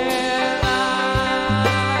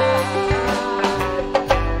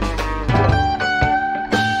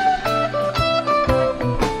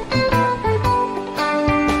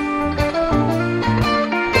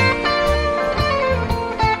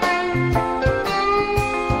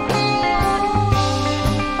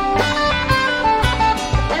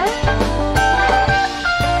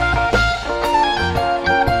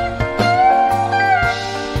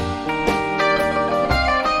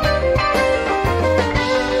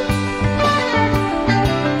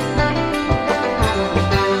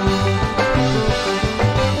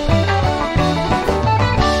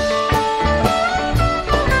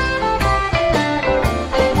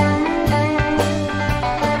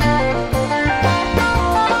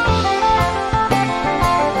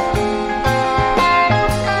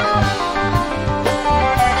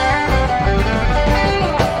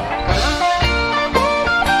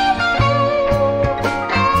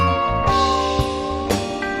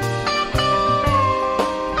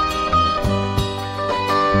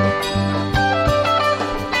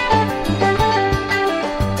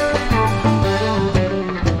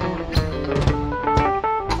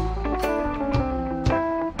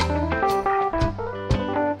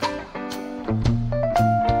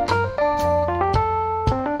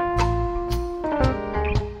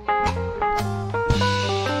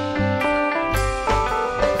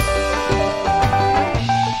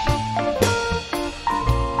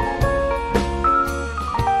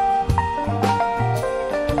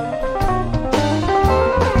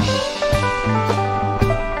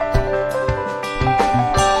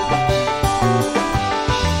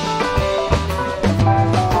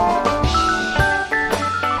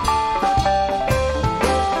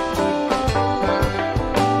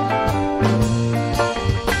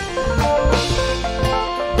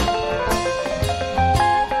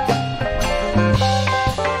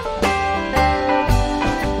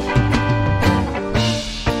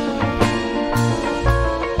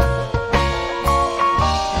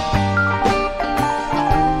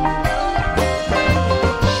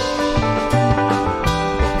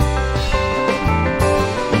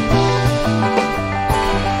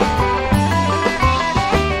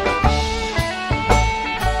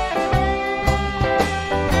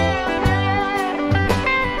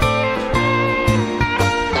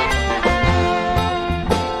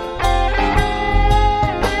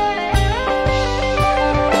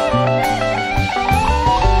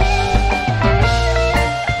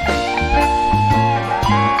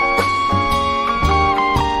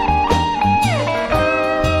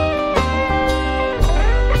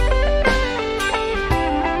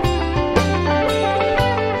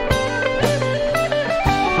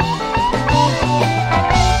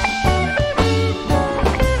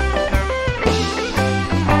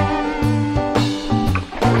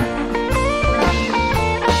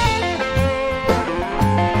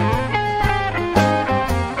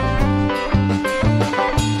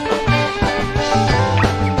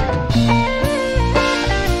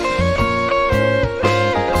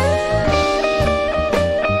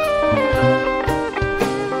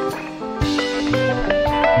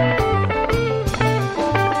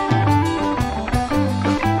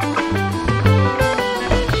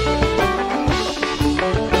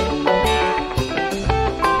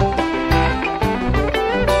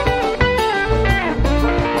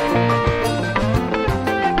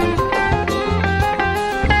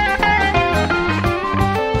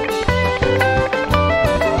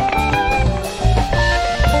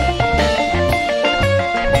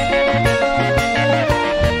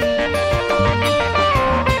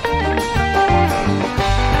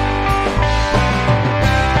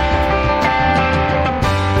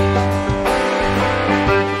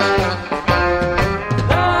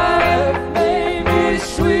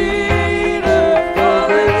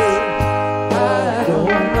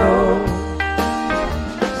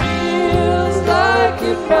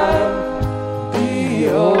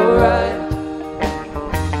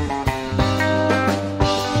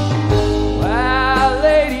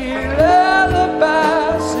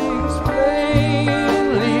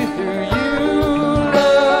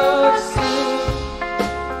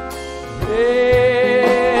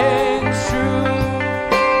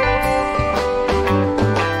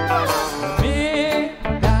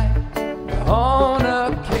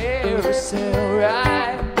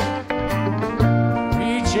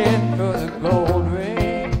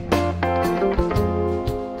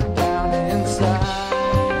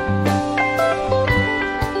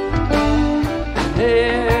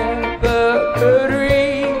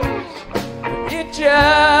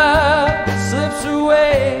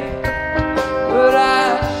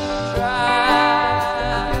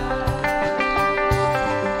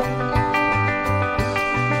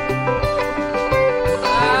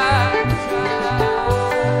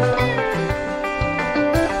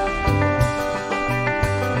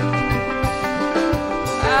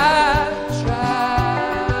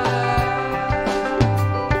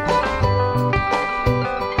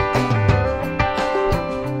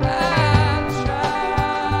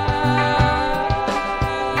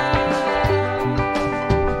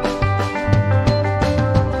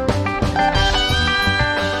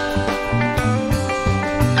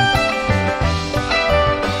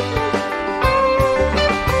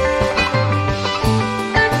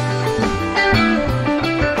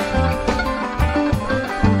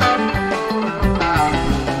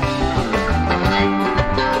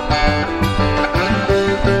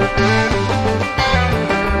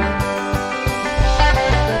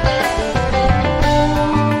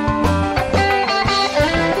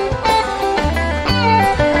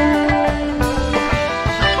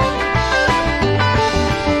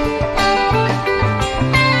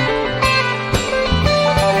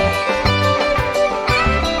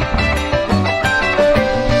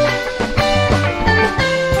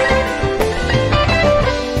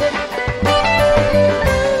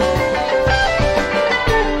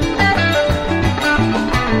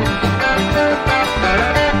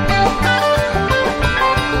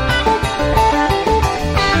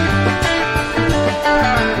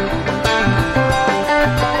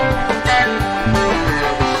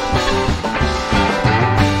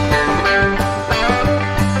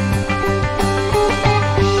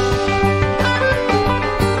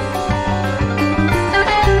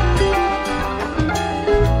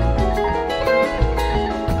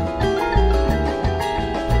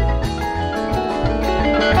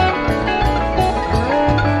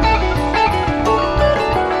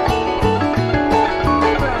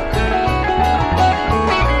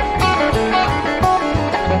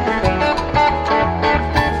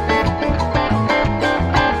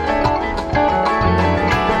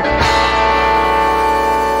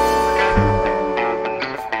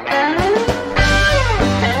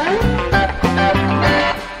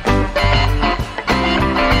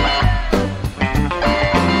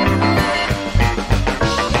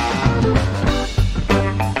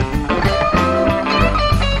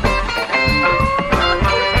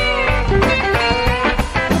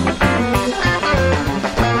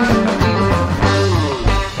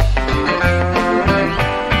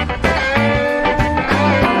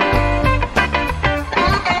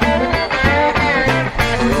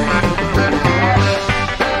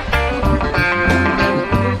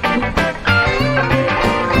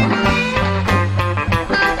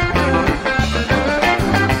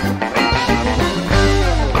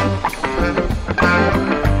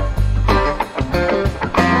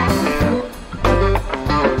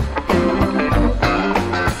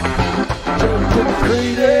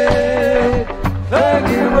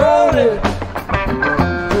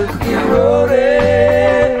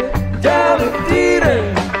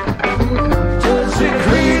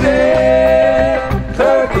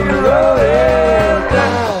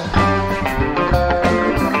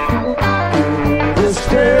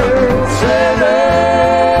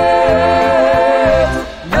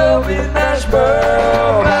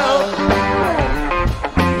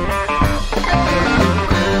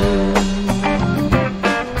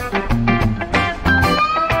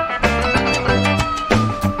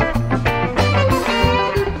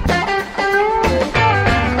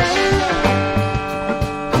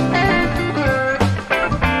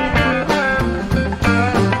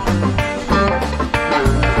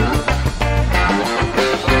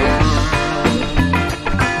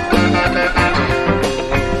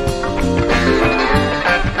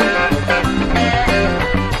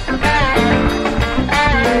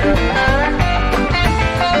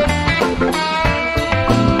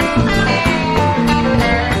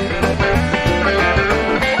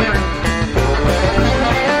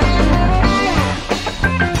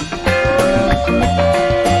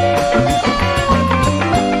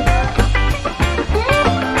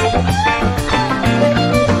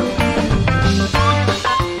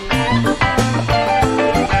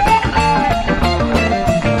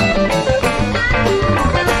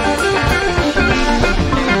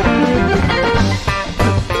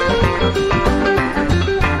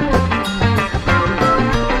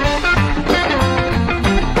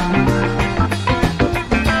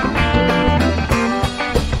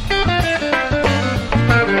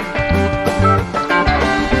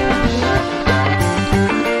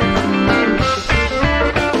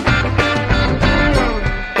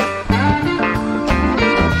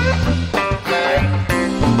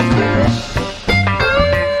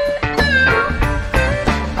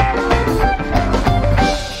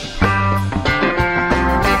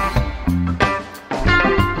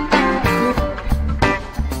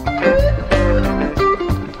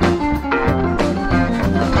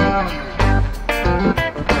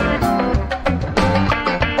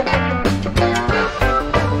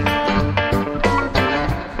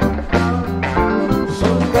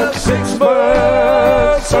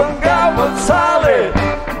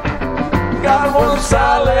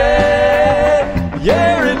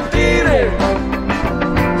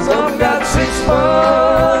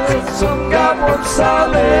rock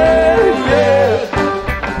solid, yeah.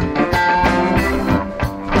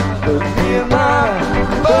 But me and my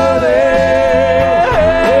buddies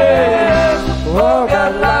all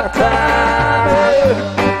got locked time.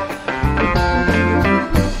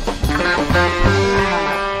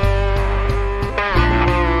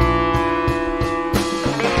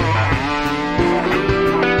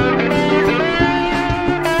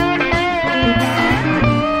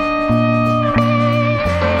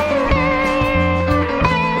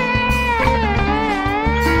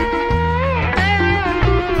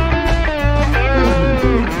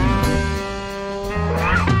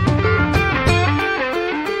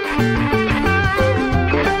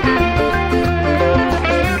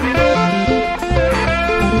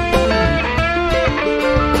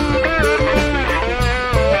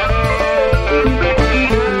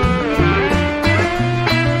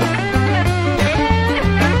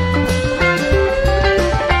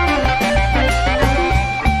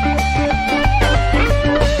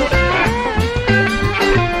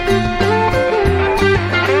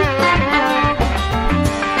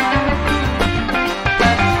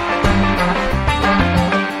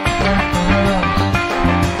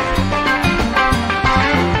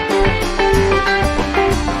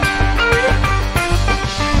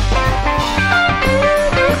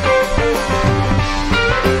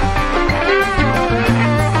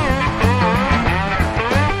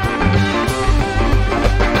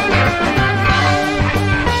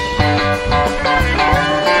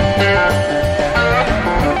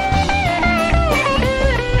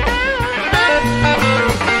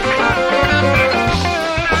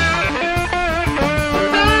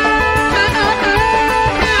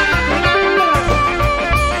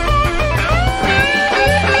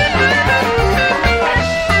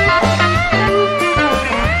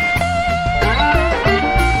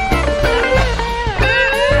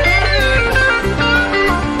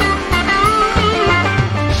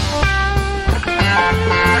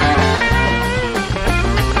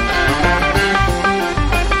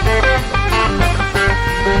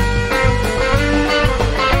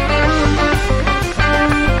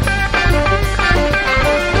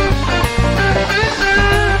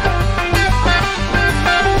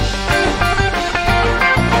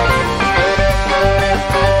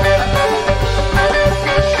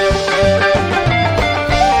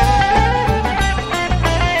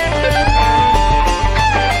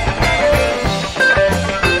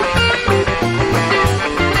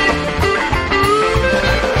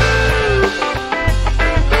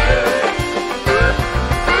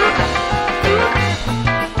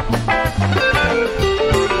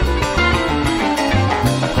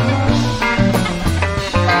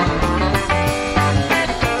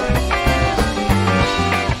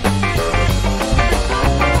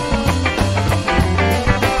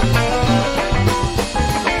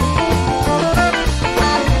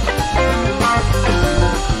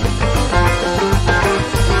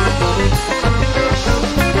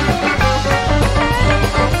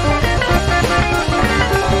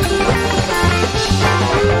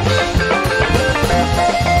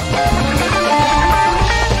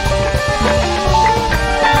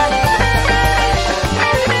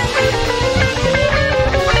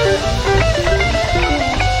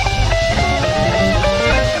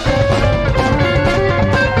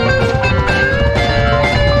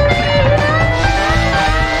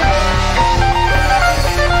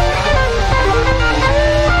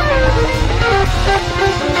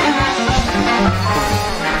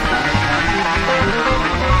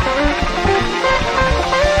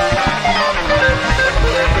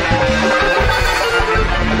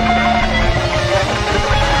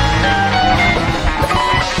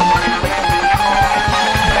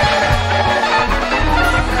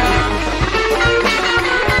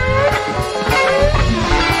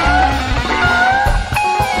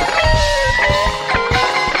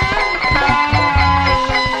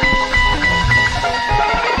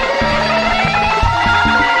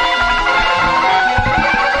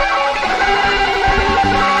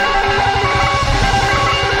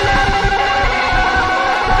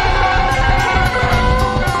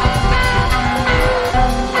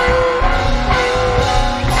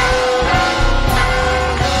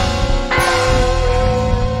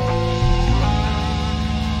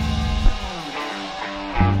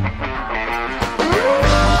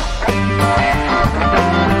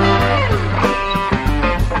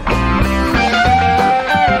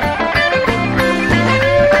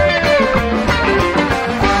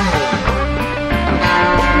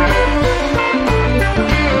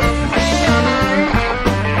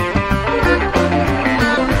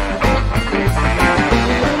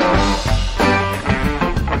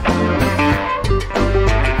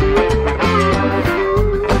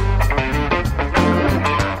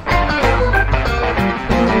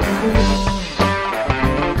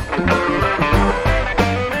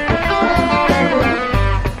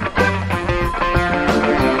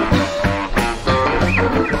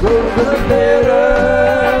 wrote a letter,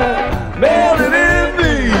 mailed it in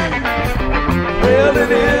me, mailed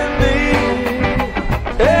it in me.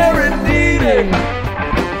 Aaron needed,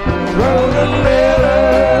 wrote a letter,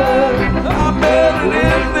 I mailed it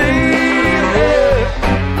in me.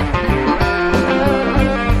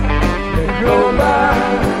 They go by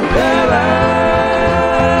that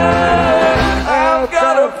I've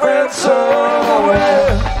got a friend somewhere.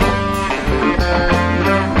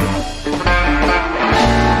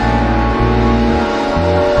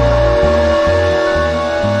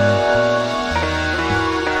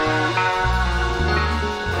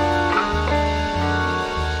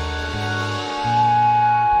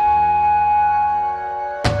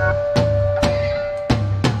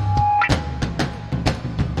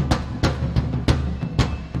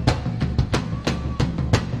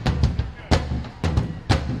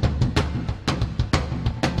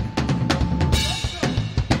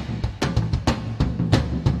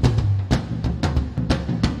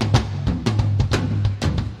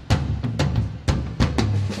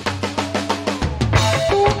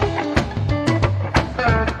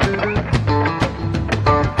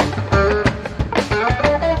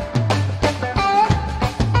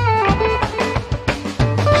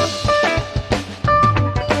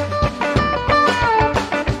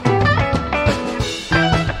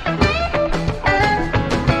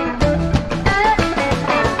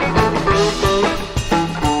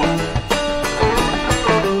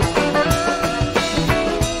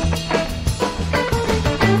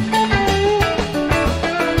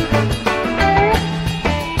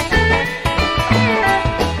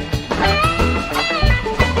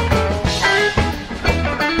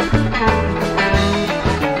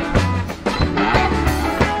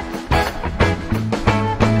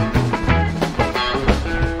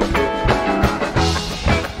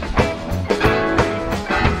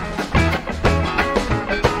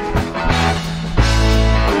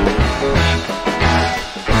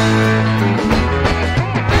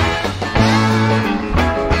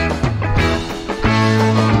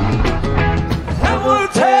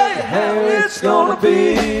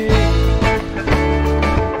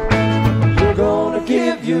 You're gonna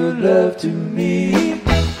give your love to me.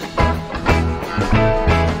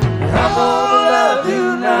 I'm gonna love you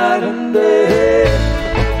night and day.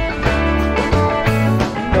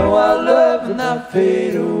 No, our love will not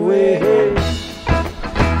fade away.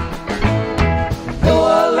 No,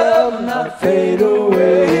 our love will not fade away.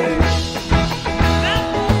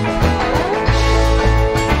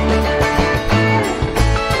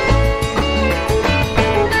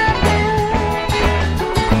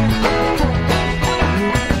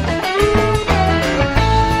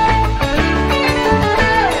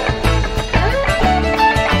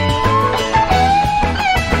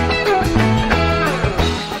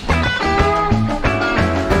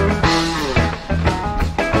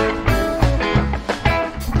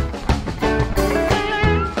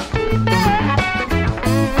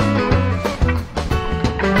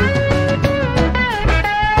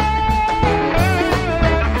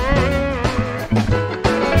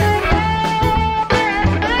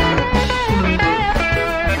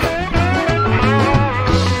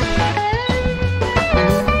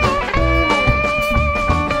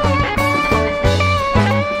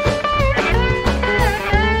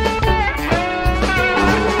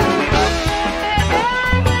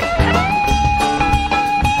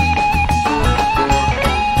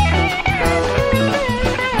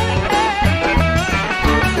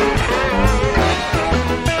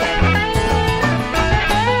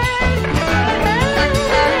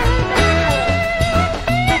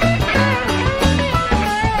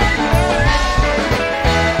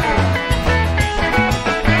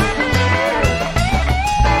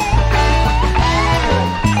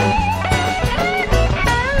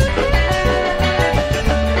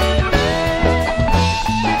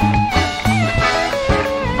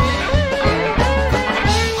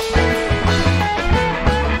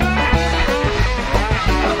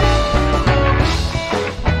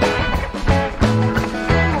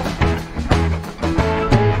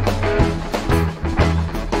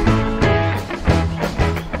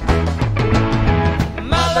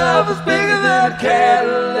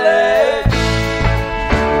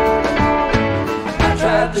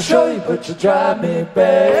 But you drive me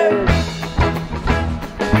back.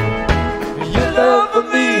 Your love for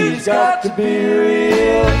me's got to be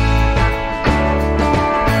real.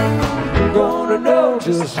 You're gonna know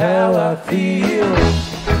just how I feel.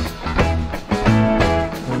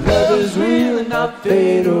 Love is real and not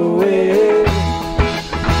fade away.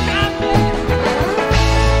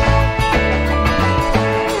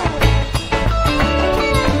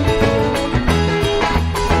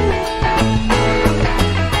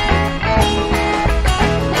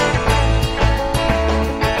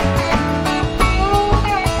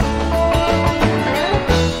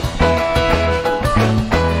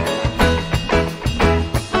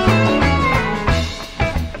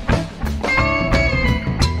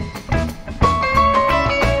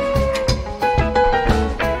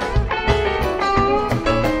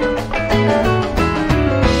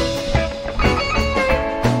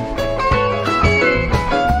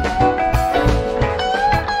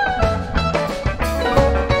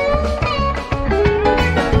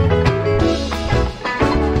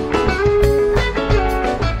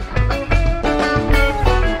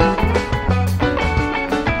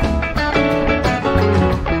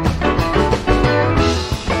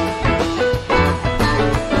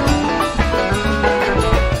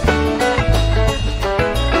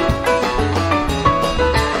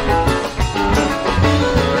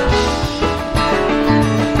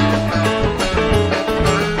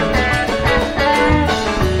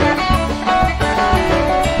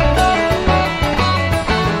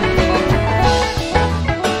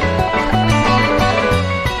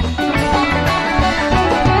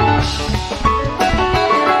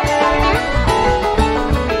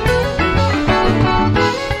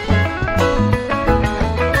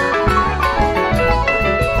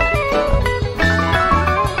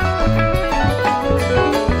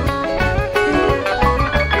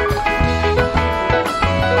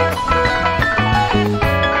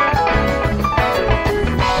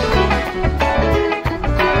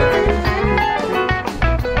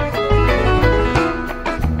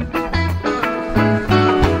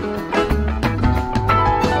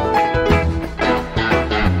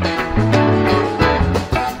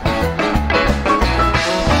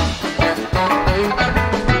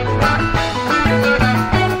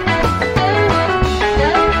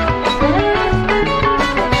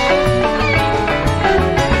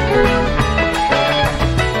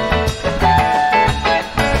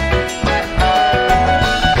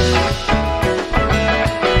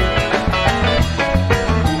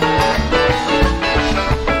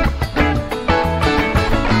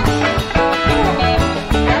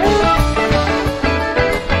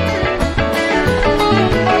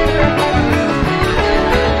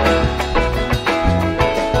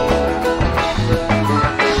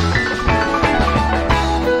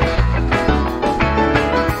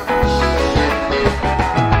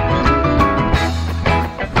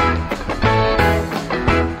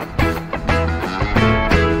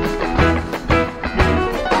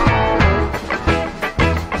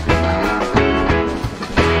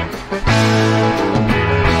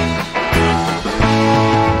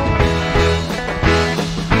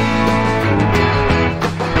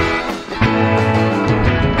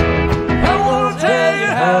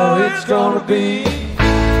 it's gonna be.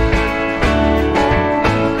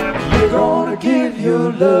 You're gonna give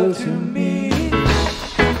your love to me.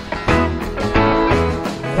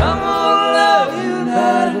 I'm gonna love you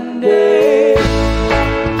night and day.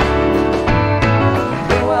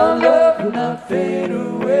 Though our love will not fade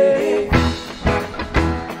away.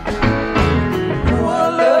 Though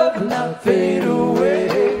our love will not fade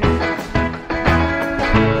away.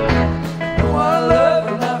 Though our love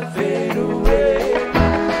will not fade away.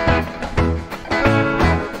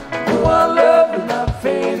 Though our love will not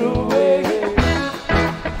fade away.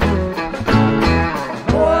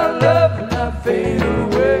 Though our love will not fade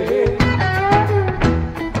away.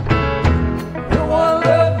 Though our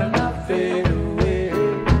love will not fade away.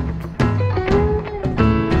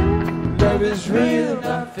 Love is real,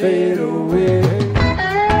 not fade away.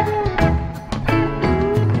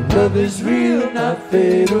 Love is real, not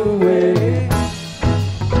fade away.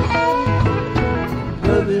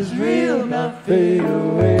 Love is real, not fade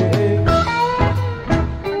away.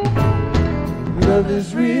 Love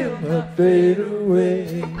is real, not fade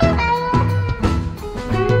away.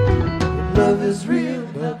 Love is real,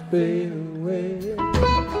 not fade away.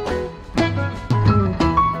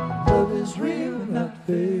 Love is real, not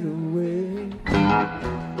fade away.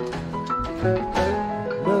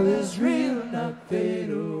 Love is real, not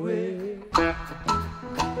fade away.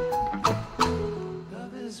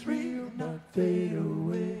 Love is real, not fade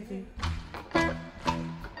away.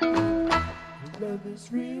 Love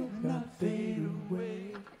is real, not fade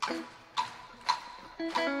away.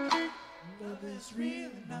 Love is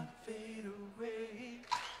real, not fade away.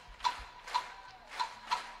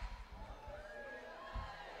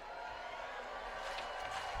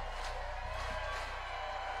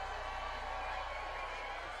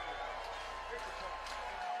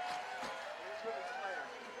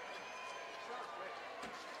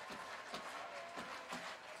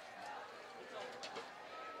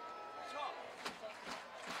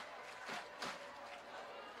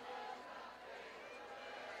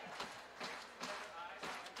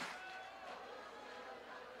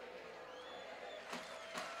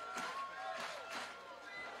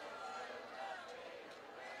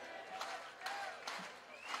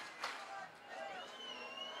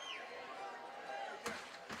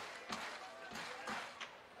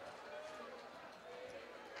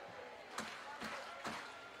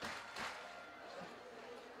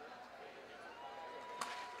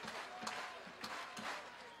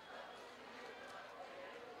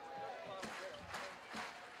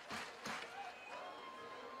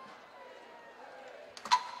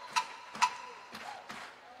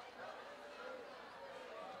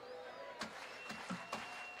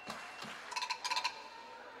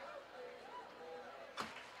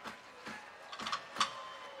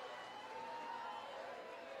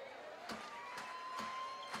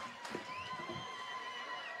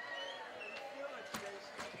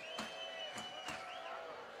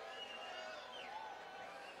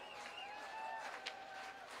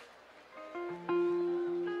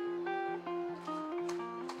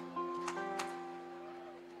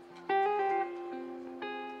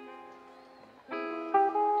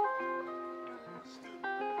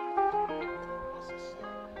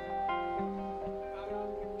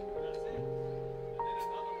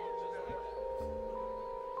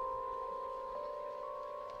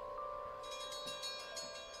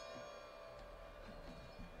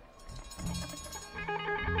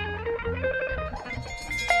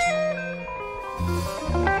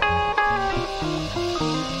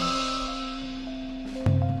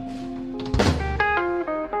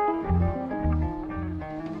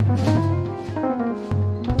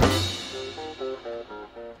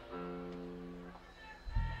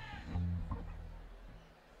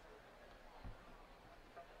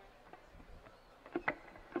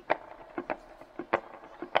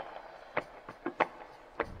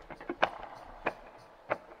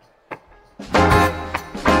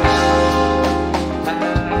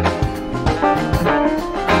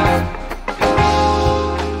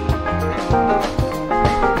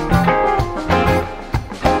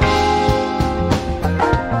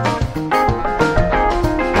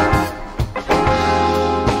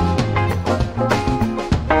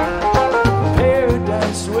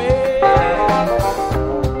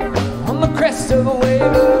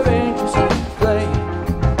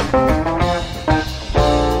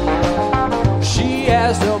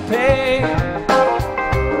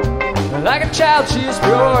 Like a child, she is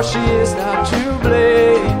pure, she is not to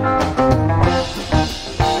blame.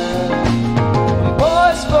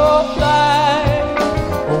 Boys for flight,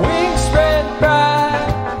 wings spread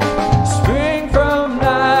bright, spring from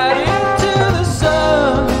night into the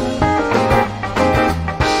sun.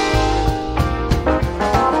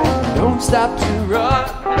 stop to run.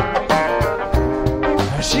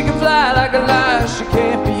 She can fly like a lion, she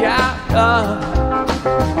can't be outdone.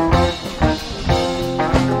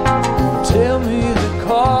 Tell me the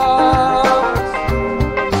cause,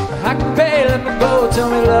 I can pay, let me go. Tell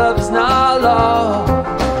me love is not lost.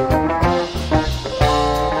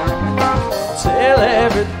 Tell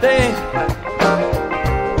everything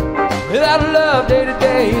without love, day to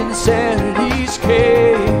day, insanity's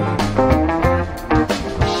cave.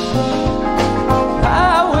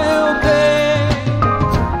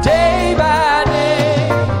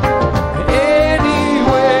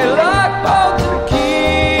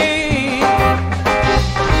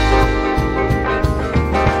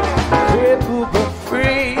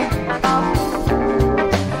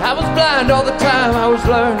 All the time I was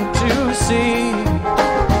learning to see.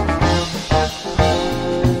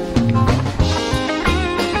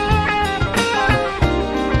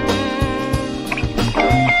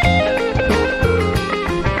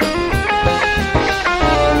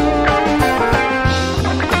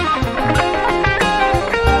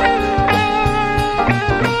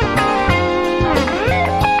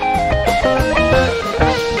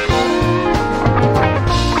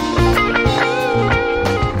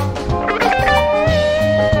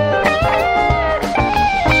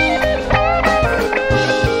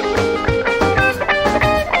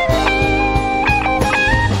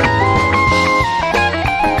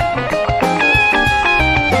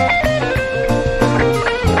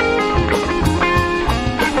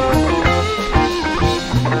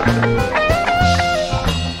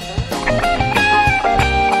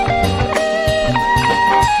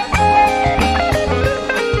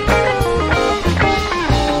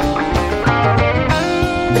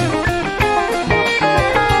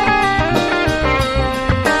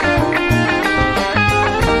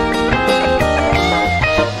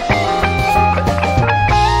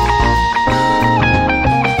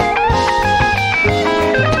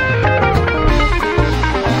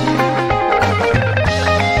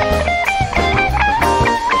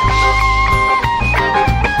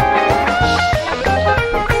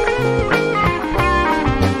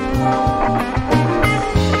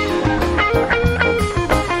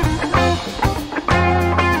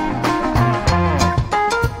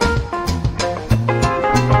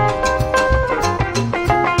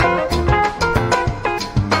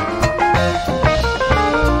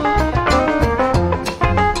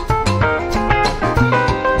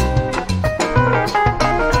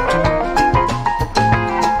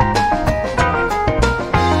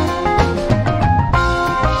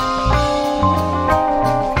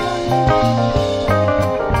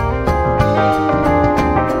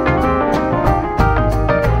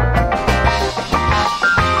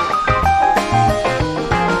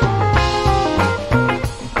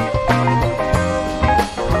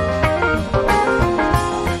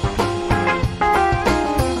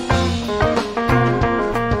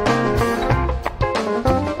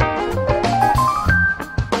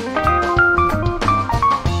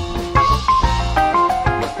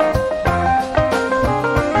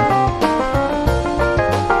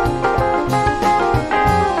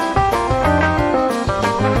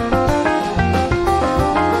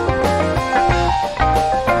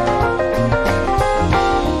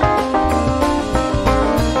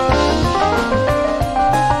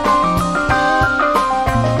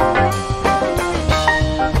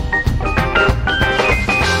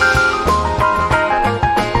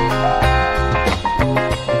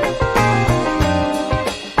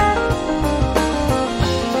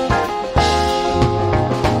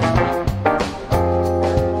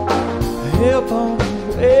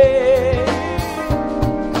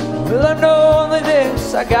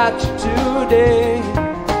 I got you today.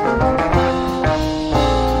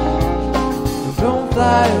 Don't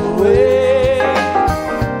fly away,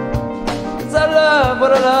 'cause I love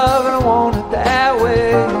what I love and I want it that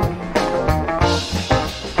way.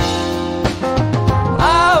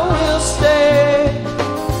 I will stay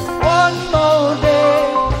one more day,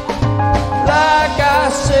 like I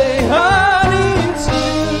say, honey, it's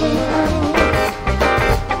you.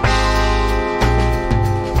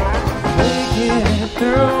 Making it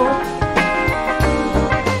through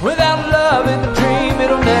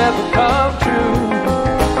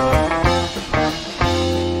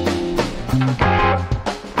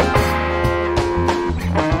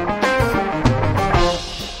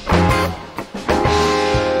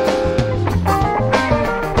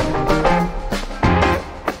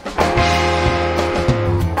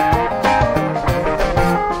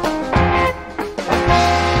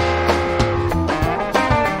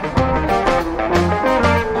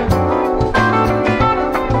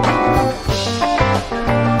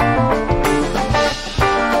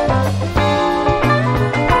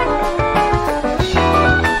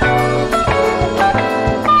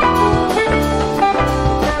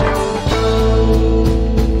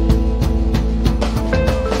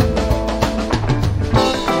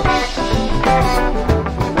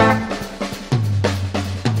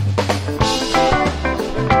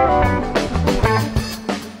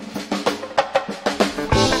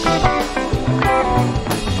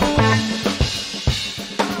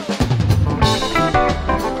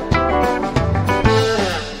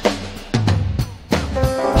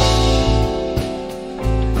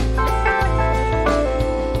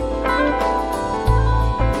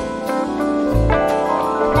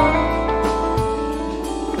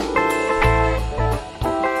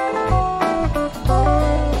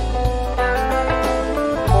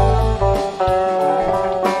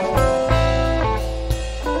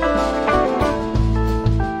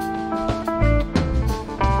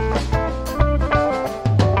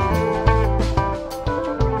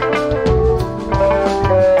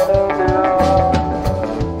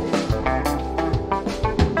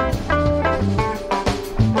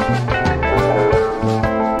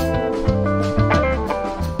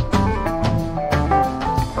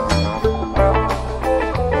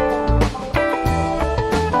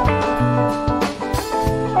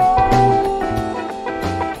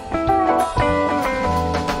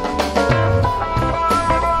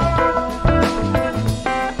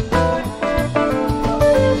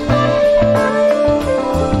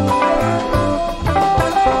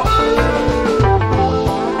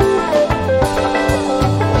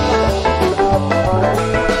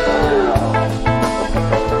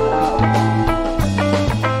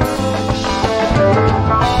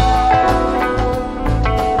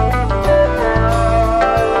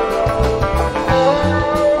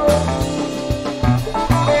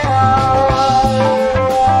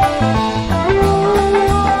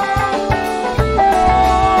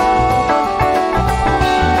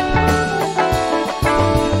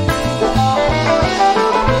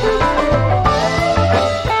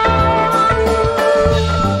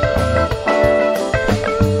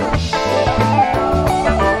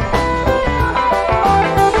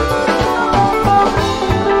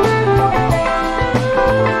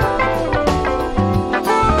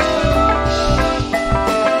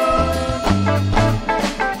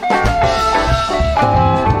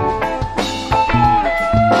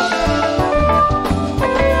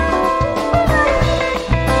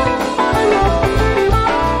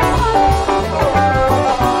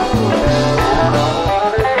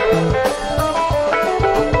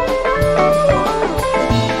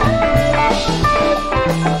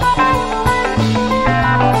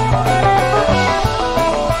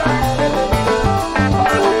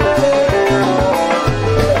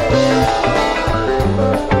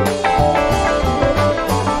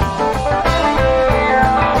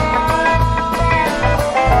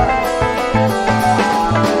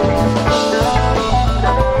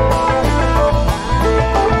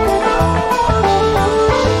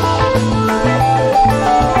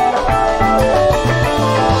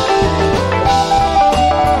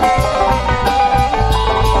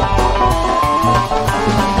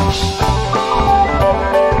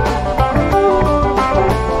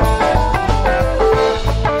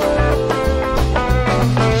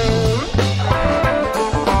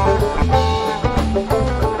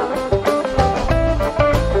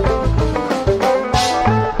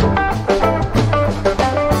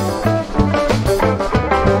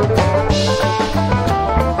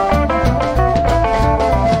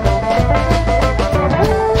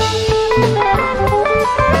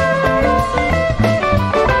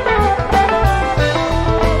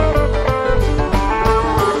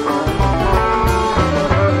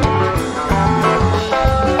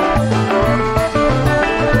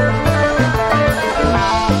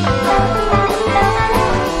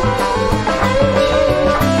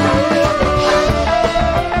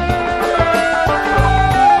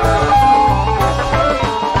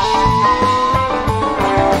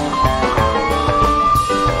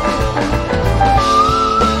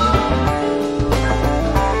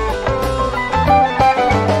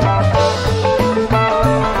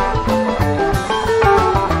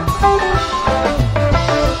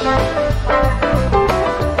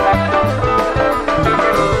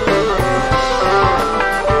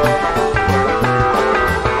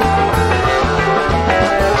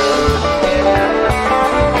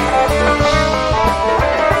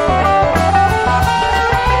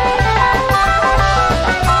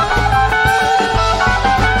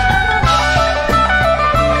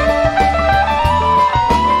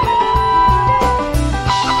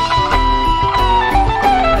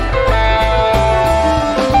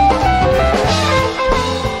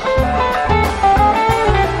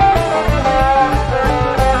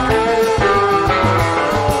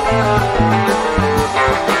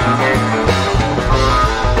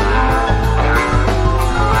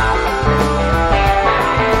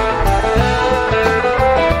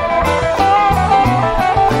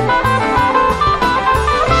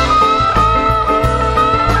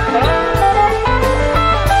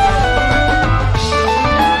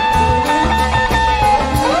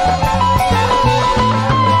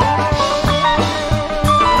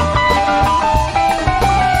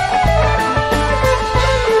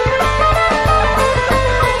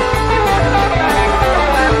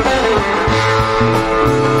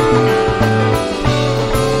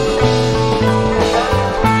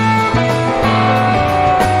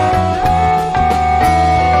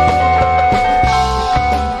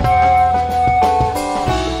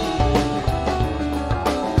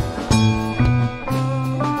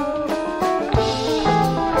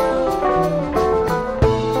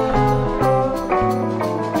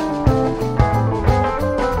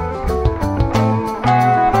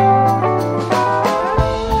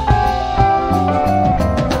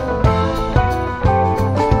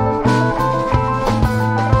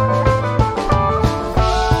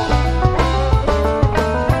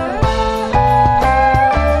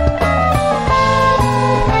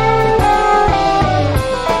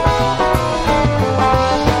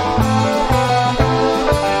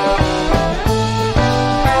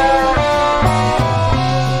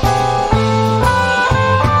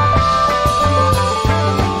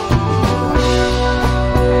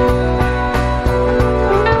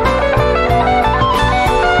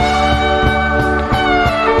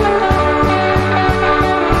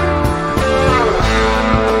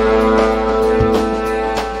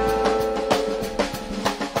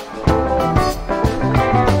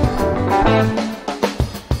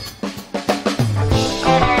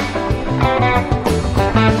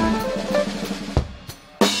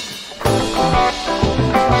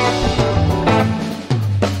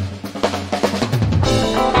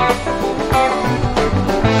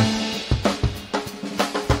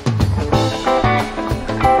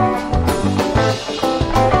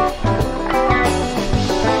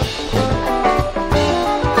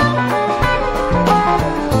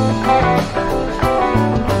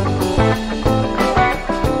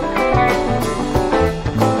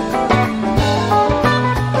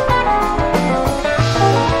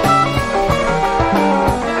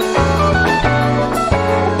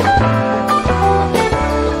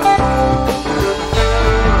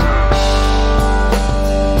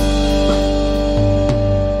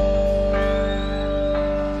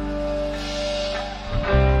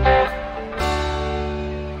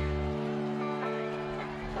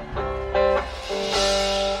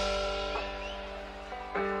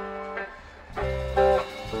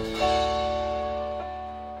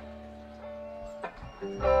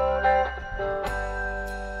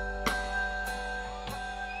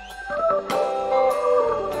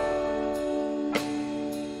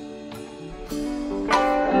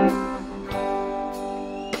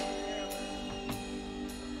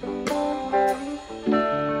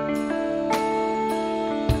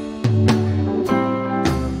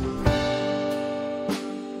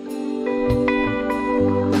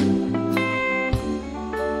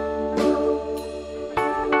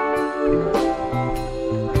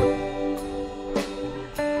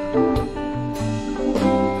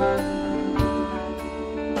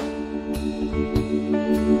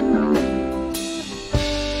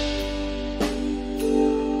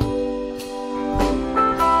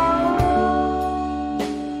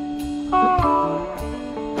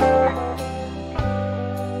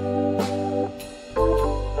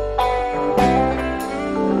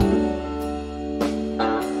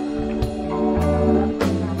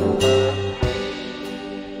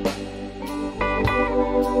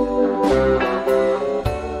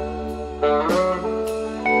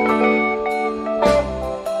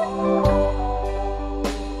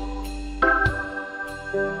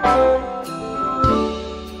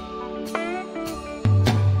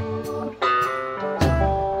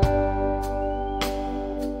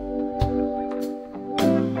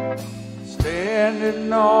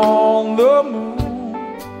Standing on the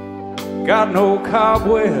moon, got no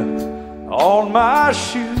cobwebs on my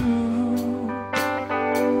shoe.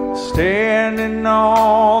 Standing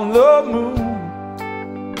on the moon,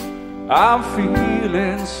 I'm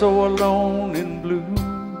feeling so alone and blue.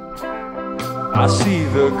 I see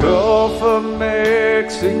the Gulf of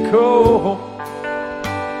Mexico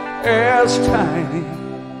as tiny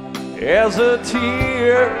as a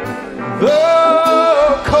tear.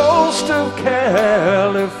 The coast of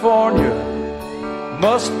California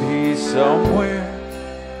must be somewhere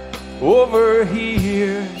over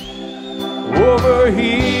here, over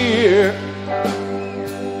here.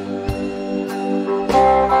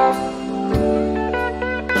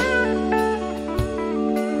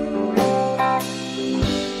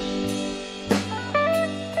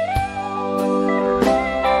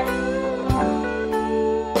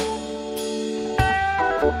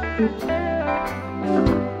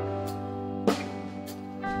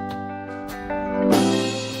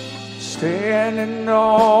 Standing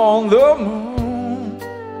on the moon,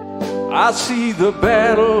 I see the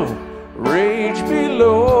battle rage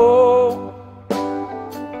below.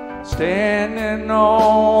 Standing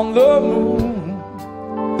on the moon,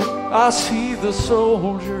 I see the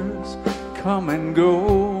soldiers come and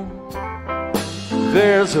go.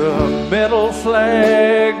 There's a metal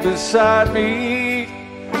flag beside me,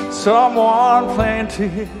 someone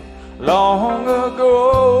planted long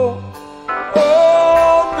ago.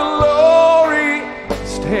 Oh, glory,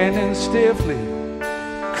 standing stiffly,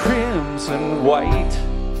 crimson, white,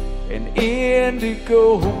 and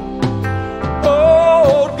indigo.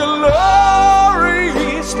 Oh, glory,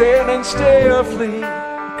 standing stiffly,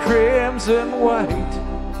 crimson, white,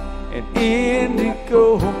 and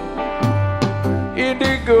indigo.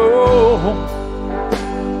 Indigo.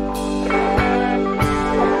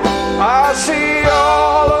 I see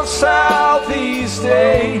all of Southeast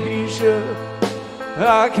Asia.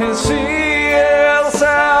 I can see El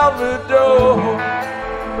Salvador.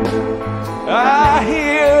 I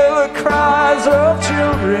hear the cries of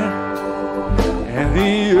children and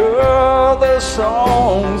the other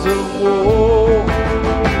songs of war.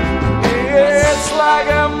 It's like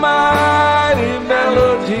a mighty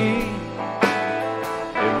melody.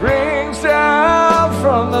 It rings down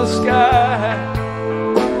from the sky.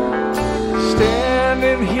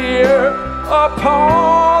 Standing here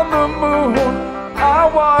upon the moon, I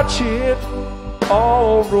watch it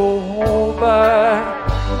all roll by,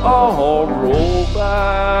 all roll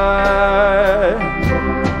by,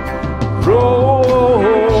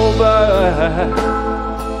 roll by,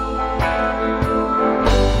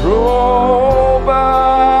 roll by.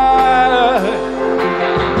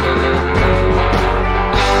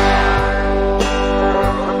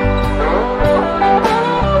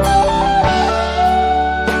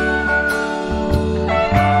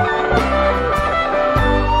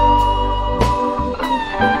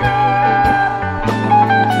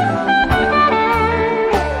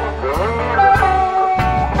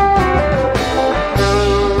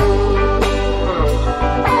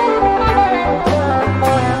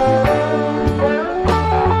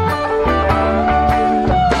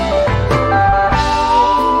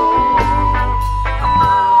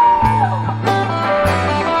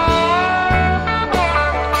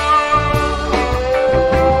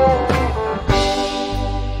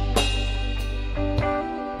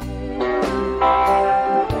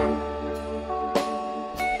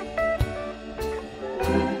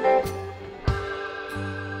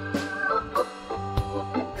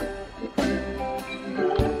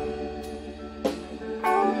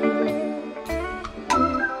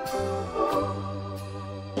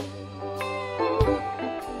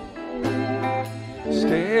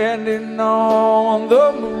 Standing on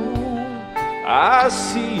the moon, I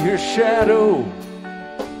see your shadow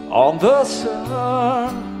on the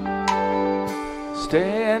sun.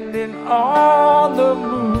 Standing on the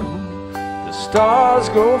moon, the stars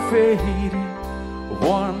go fading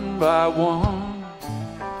one by one.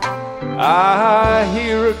 I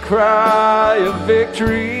hear a cry of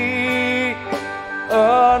victory,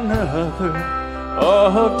 another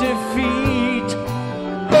of defeat.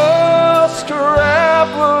 A scrap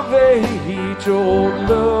of age-old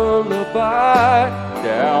lullaby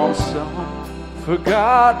down some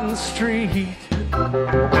forgotten street.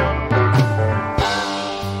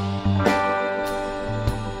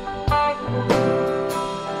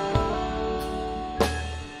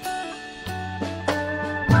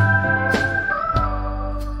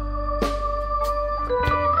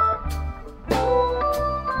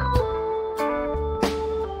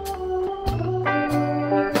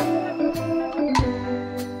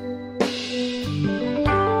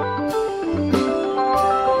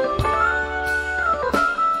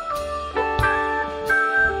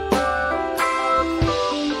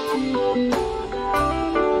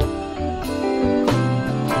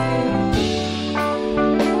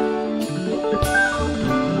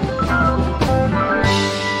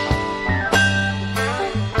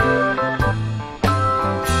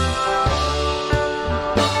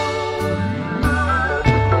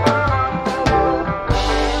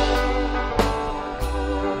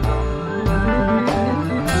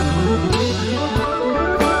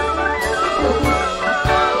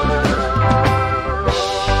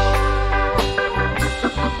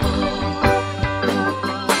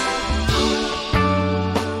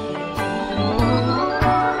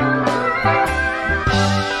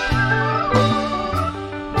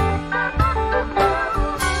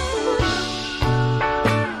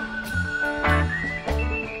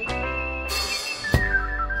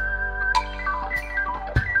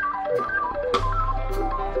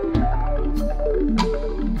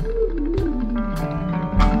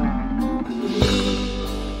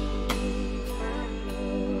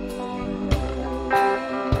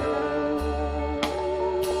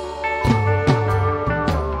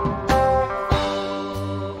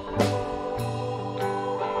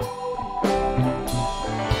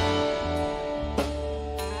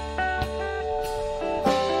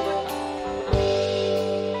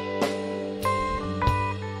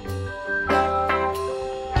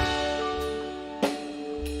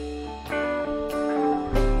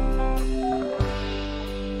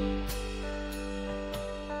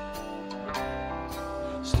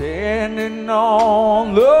 standing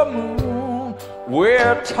on the moon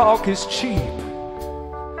where talk is cheap,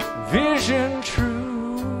 vision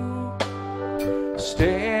true.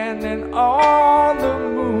 Standing on the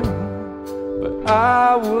moon, but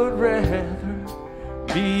I would rather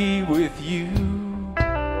be with you.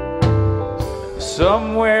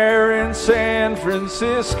 Somewhere in San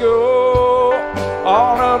Francisco,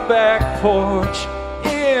 on a back porch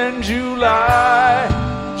in July,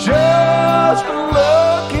 just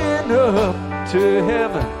looking up to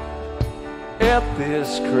heaven at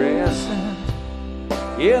this crescent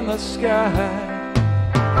in the sky,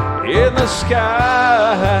 in the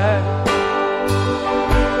sky.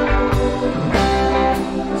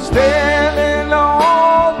 Standing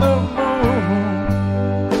on the moon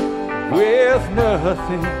with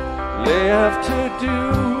nothing left to do.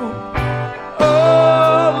 A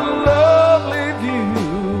lovely view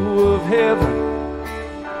of heaven,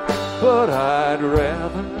 but I'd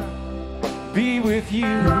rather be with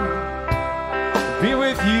you, be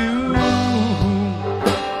with you,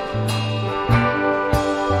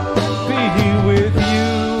 be with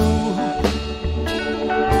you,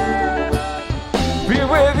 be with you, be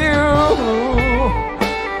with you.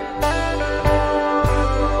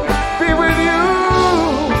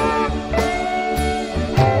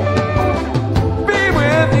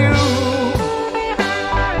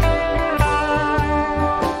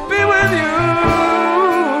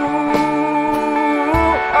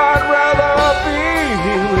 I'd rather be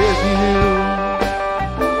with you.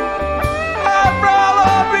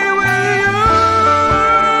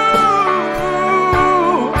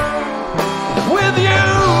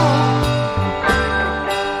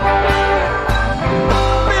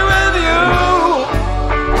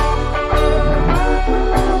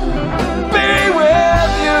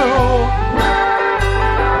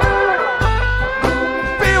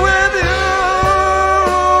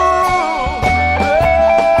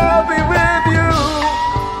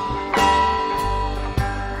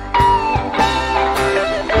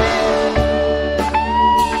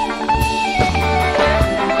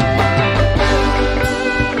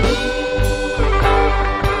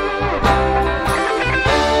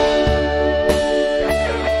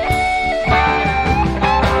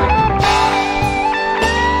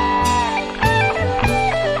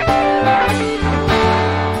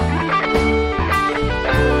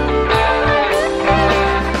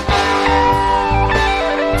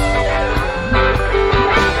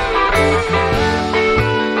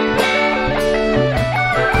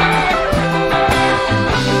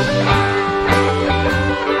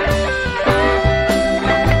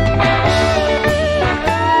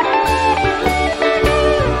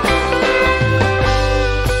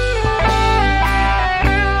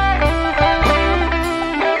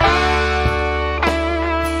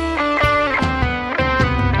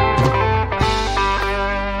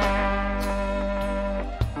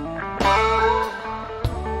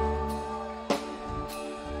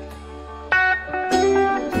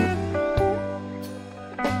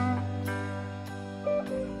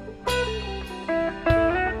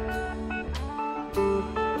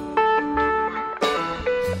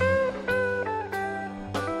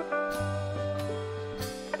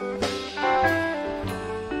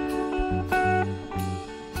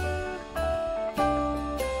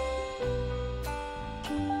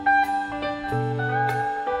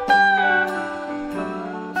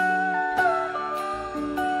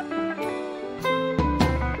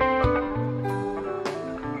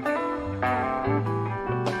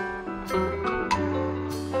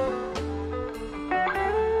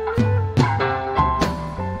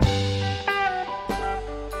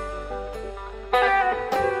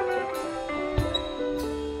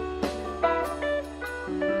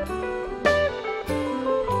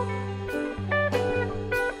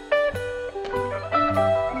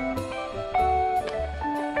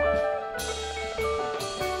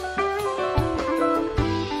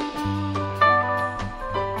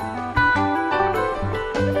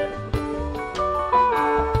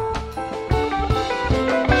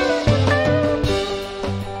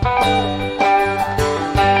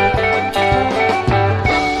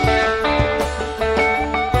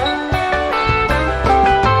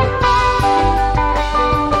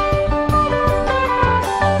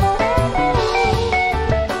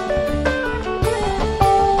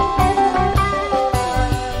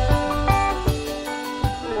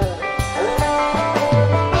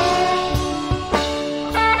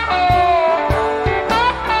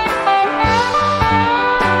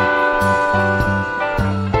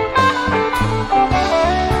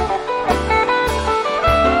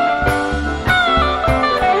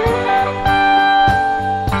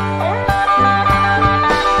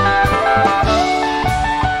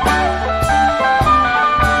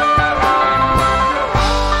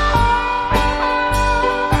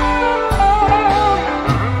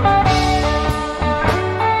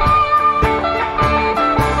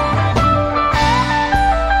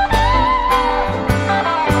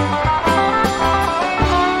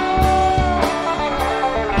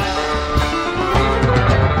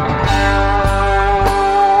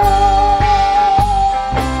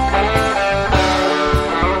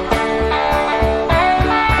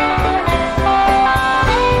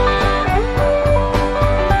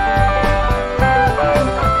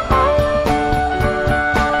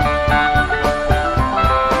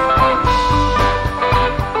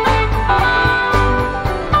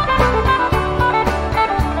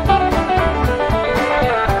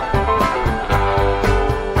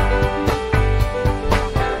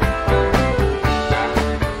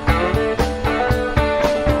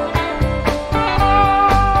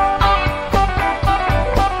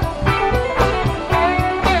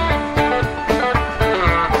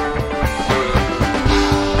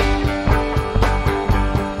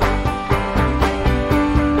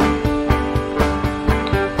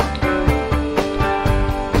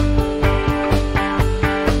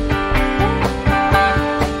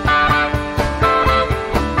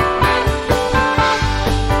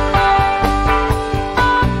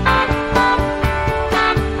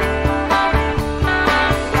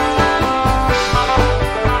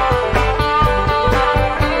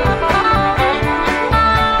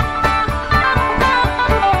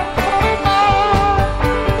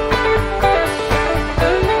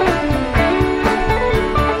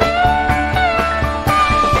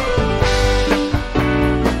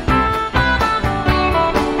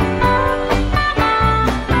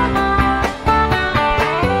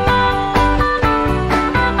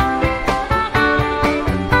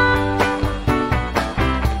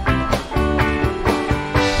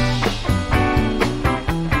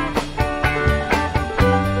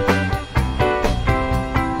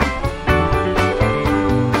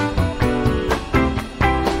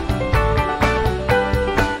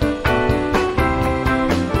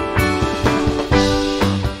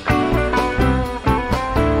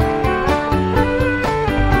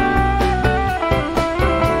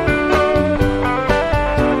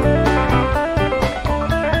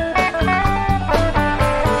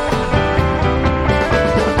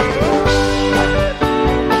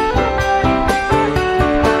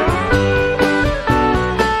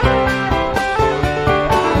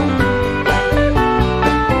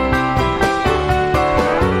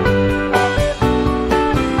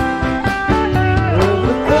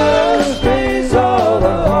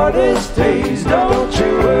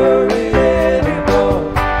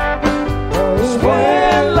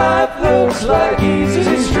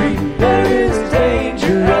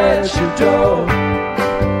 door.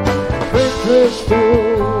 Breakfast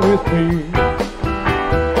full with me.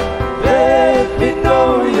 Let me know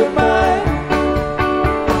you're mine.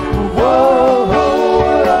 Whoa,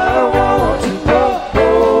 what I want to know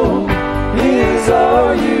is,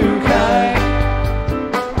 are you kind?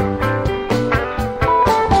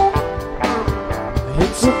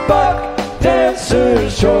 It's a buck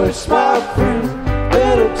dancer's choice, my friend.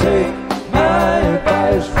 Better take my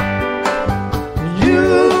advice. You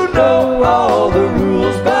know all the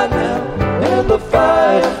rules by now, and the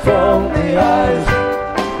fight from the eyes.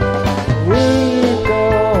 Will you go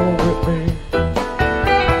with me?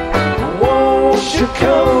 Won't you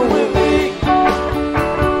come with me?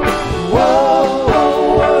 Whoa,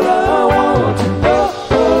 what I want to know,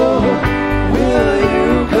 will you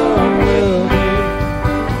come with me?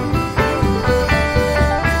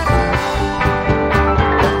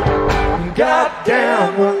 Goddamn,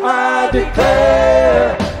 will I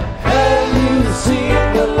declare, have you seen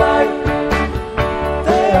the light?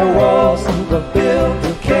 There was the build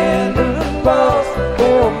of cannonballs,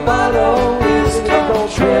 their motto is don't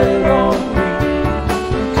tread on me.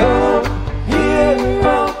 Come here,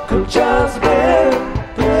 Uncle John's band,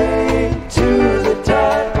 playing to the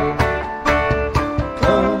tide.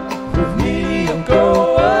 Come with me and go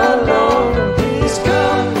along. He's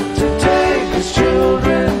come to take his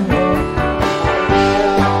children home.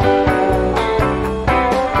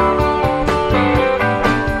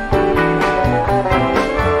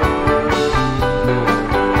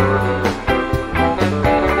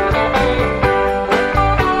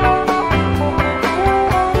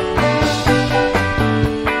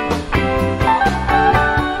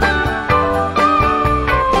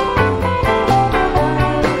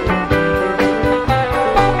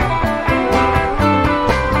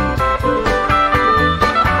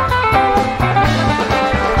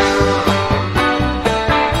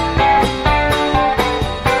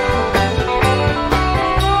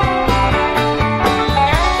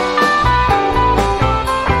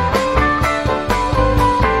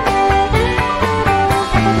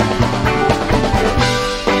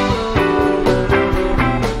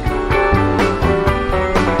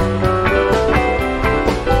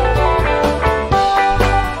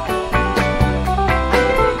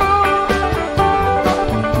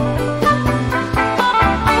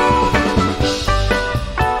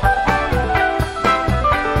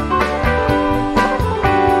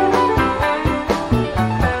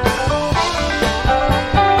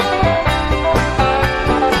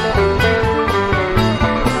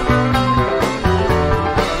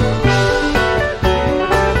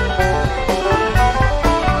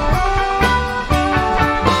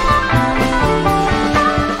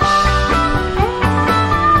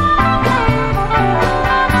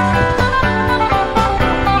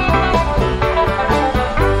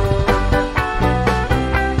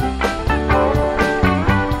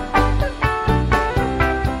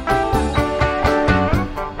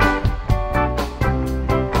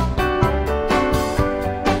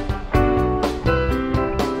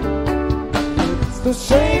 The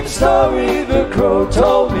same story the crow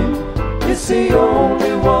told me, it's the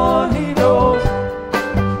only one he knows.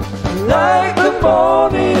 Like the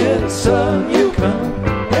morning sun you come,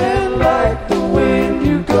 and like the wind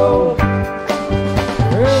you go.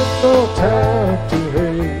 There's no time to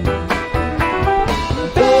hate,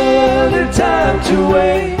 better time to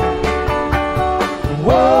wait.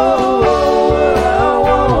 Whoa, I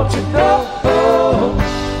want to know,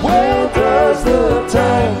 where does the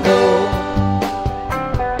time go?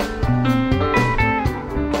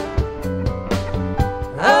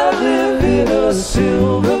 A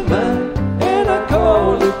silver mine, and I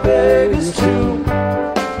call it Beggar's Tomb.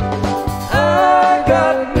 I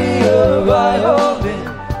got me a violin,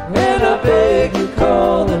 and I beg you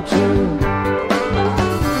call it tune.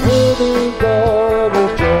 Every God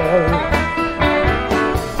is joy,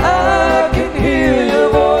 I can hear your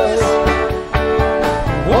voice.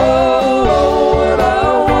 Whoa, what I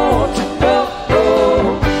want to know,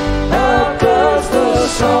 how does the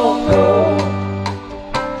song go?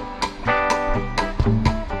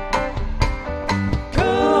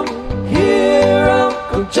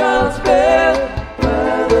 John's bed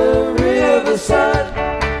by the riverside.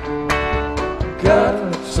 Got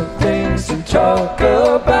some things to talk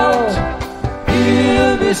about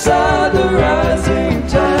here beside the rising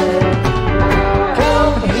tide.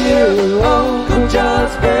 Come here, Uncle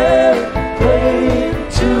John's bed, playing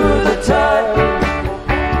to the tide.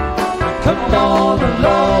 Come on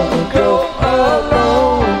along, go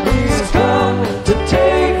along. He's come to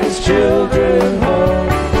take his children home.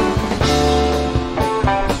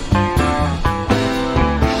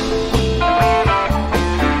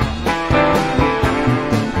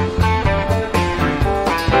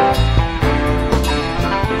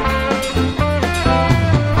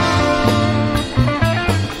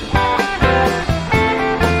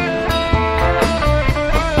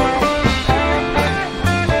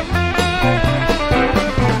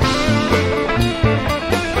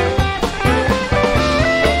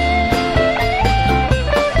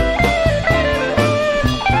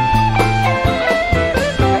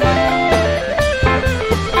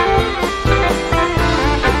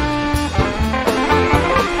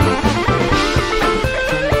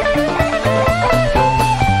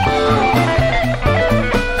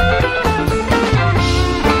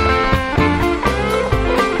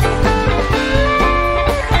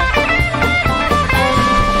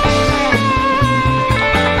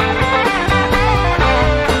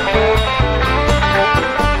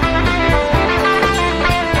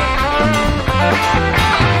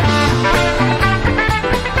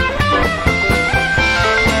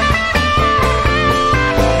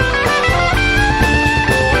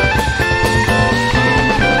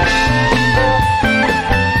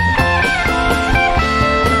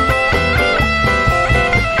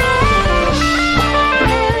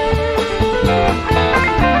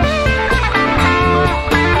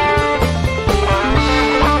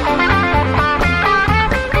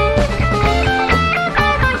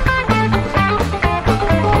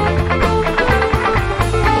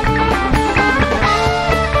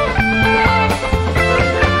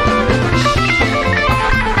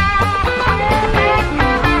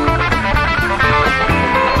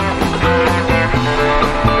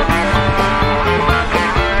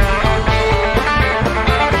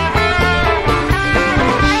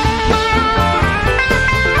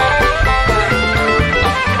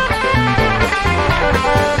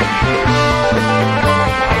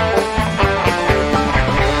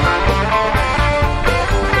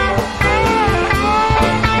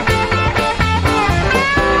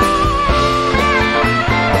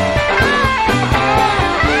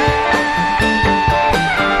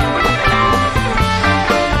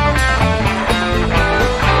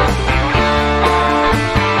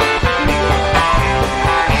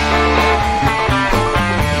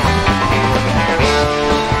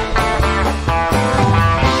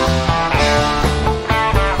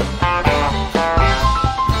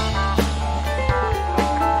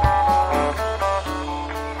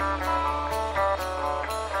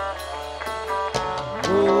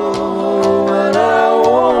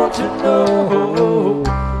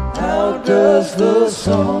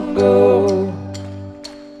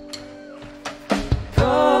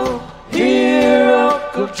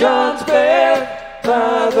 John's bed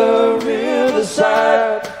by the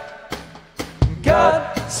riverside.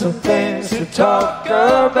 Got some things to talk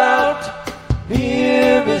about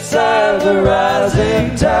here beside the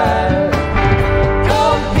rising tide.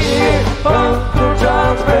 Come here, Uncle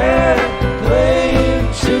John's band,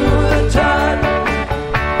 playing to the tide.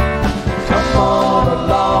 Come on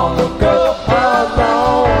along, look up how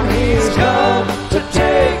long he's come to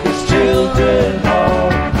take his children home.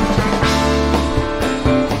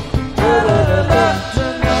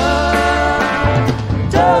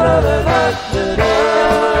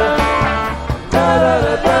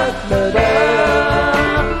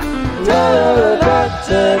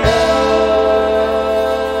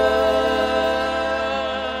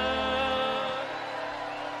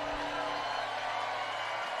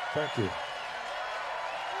 Thank you.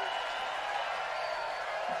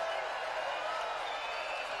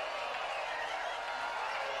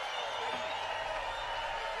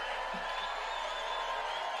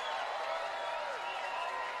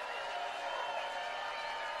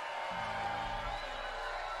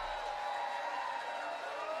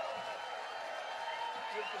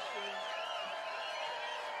 With the string.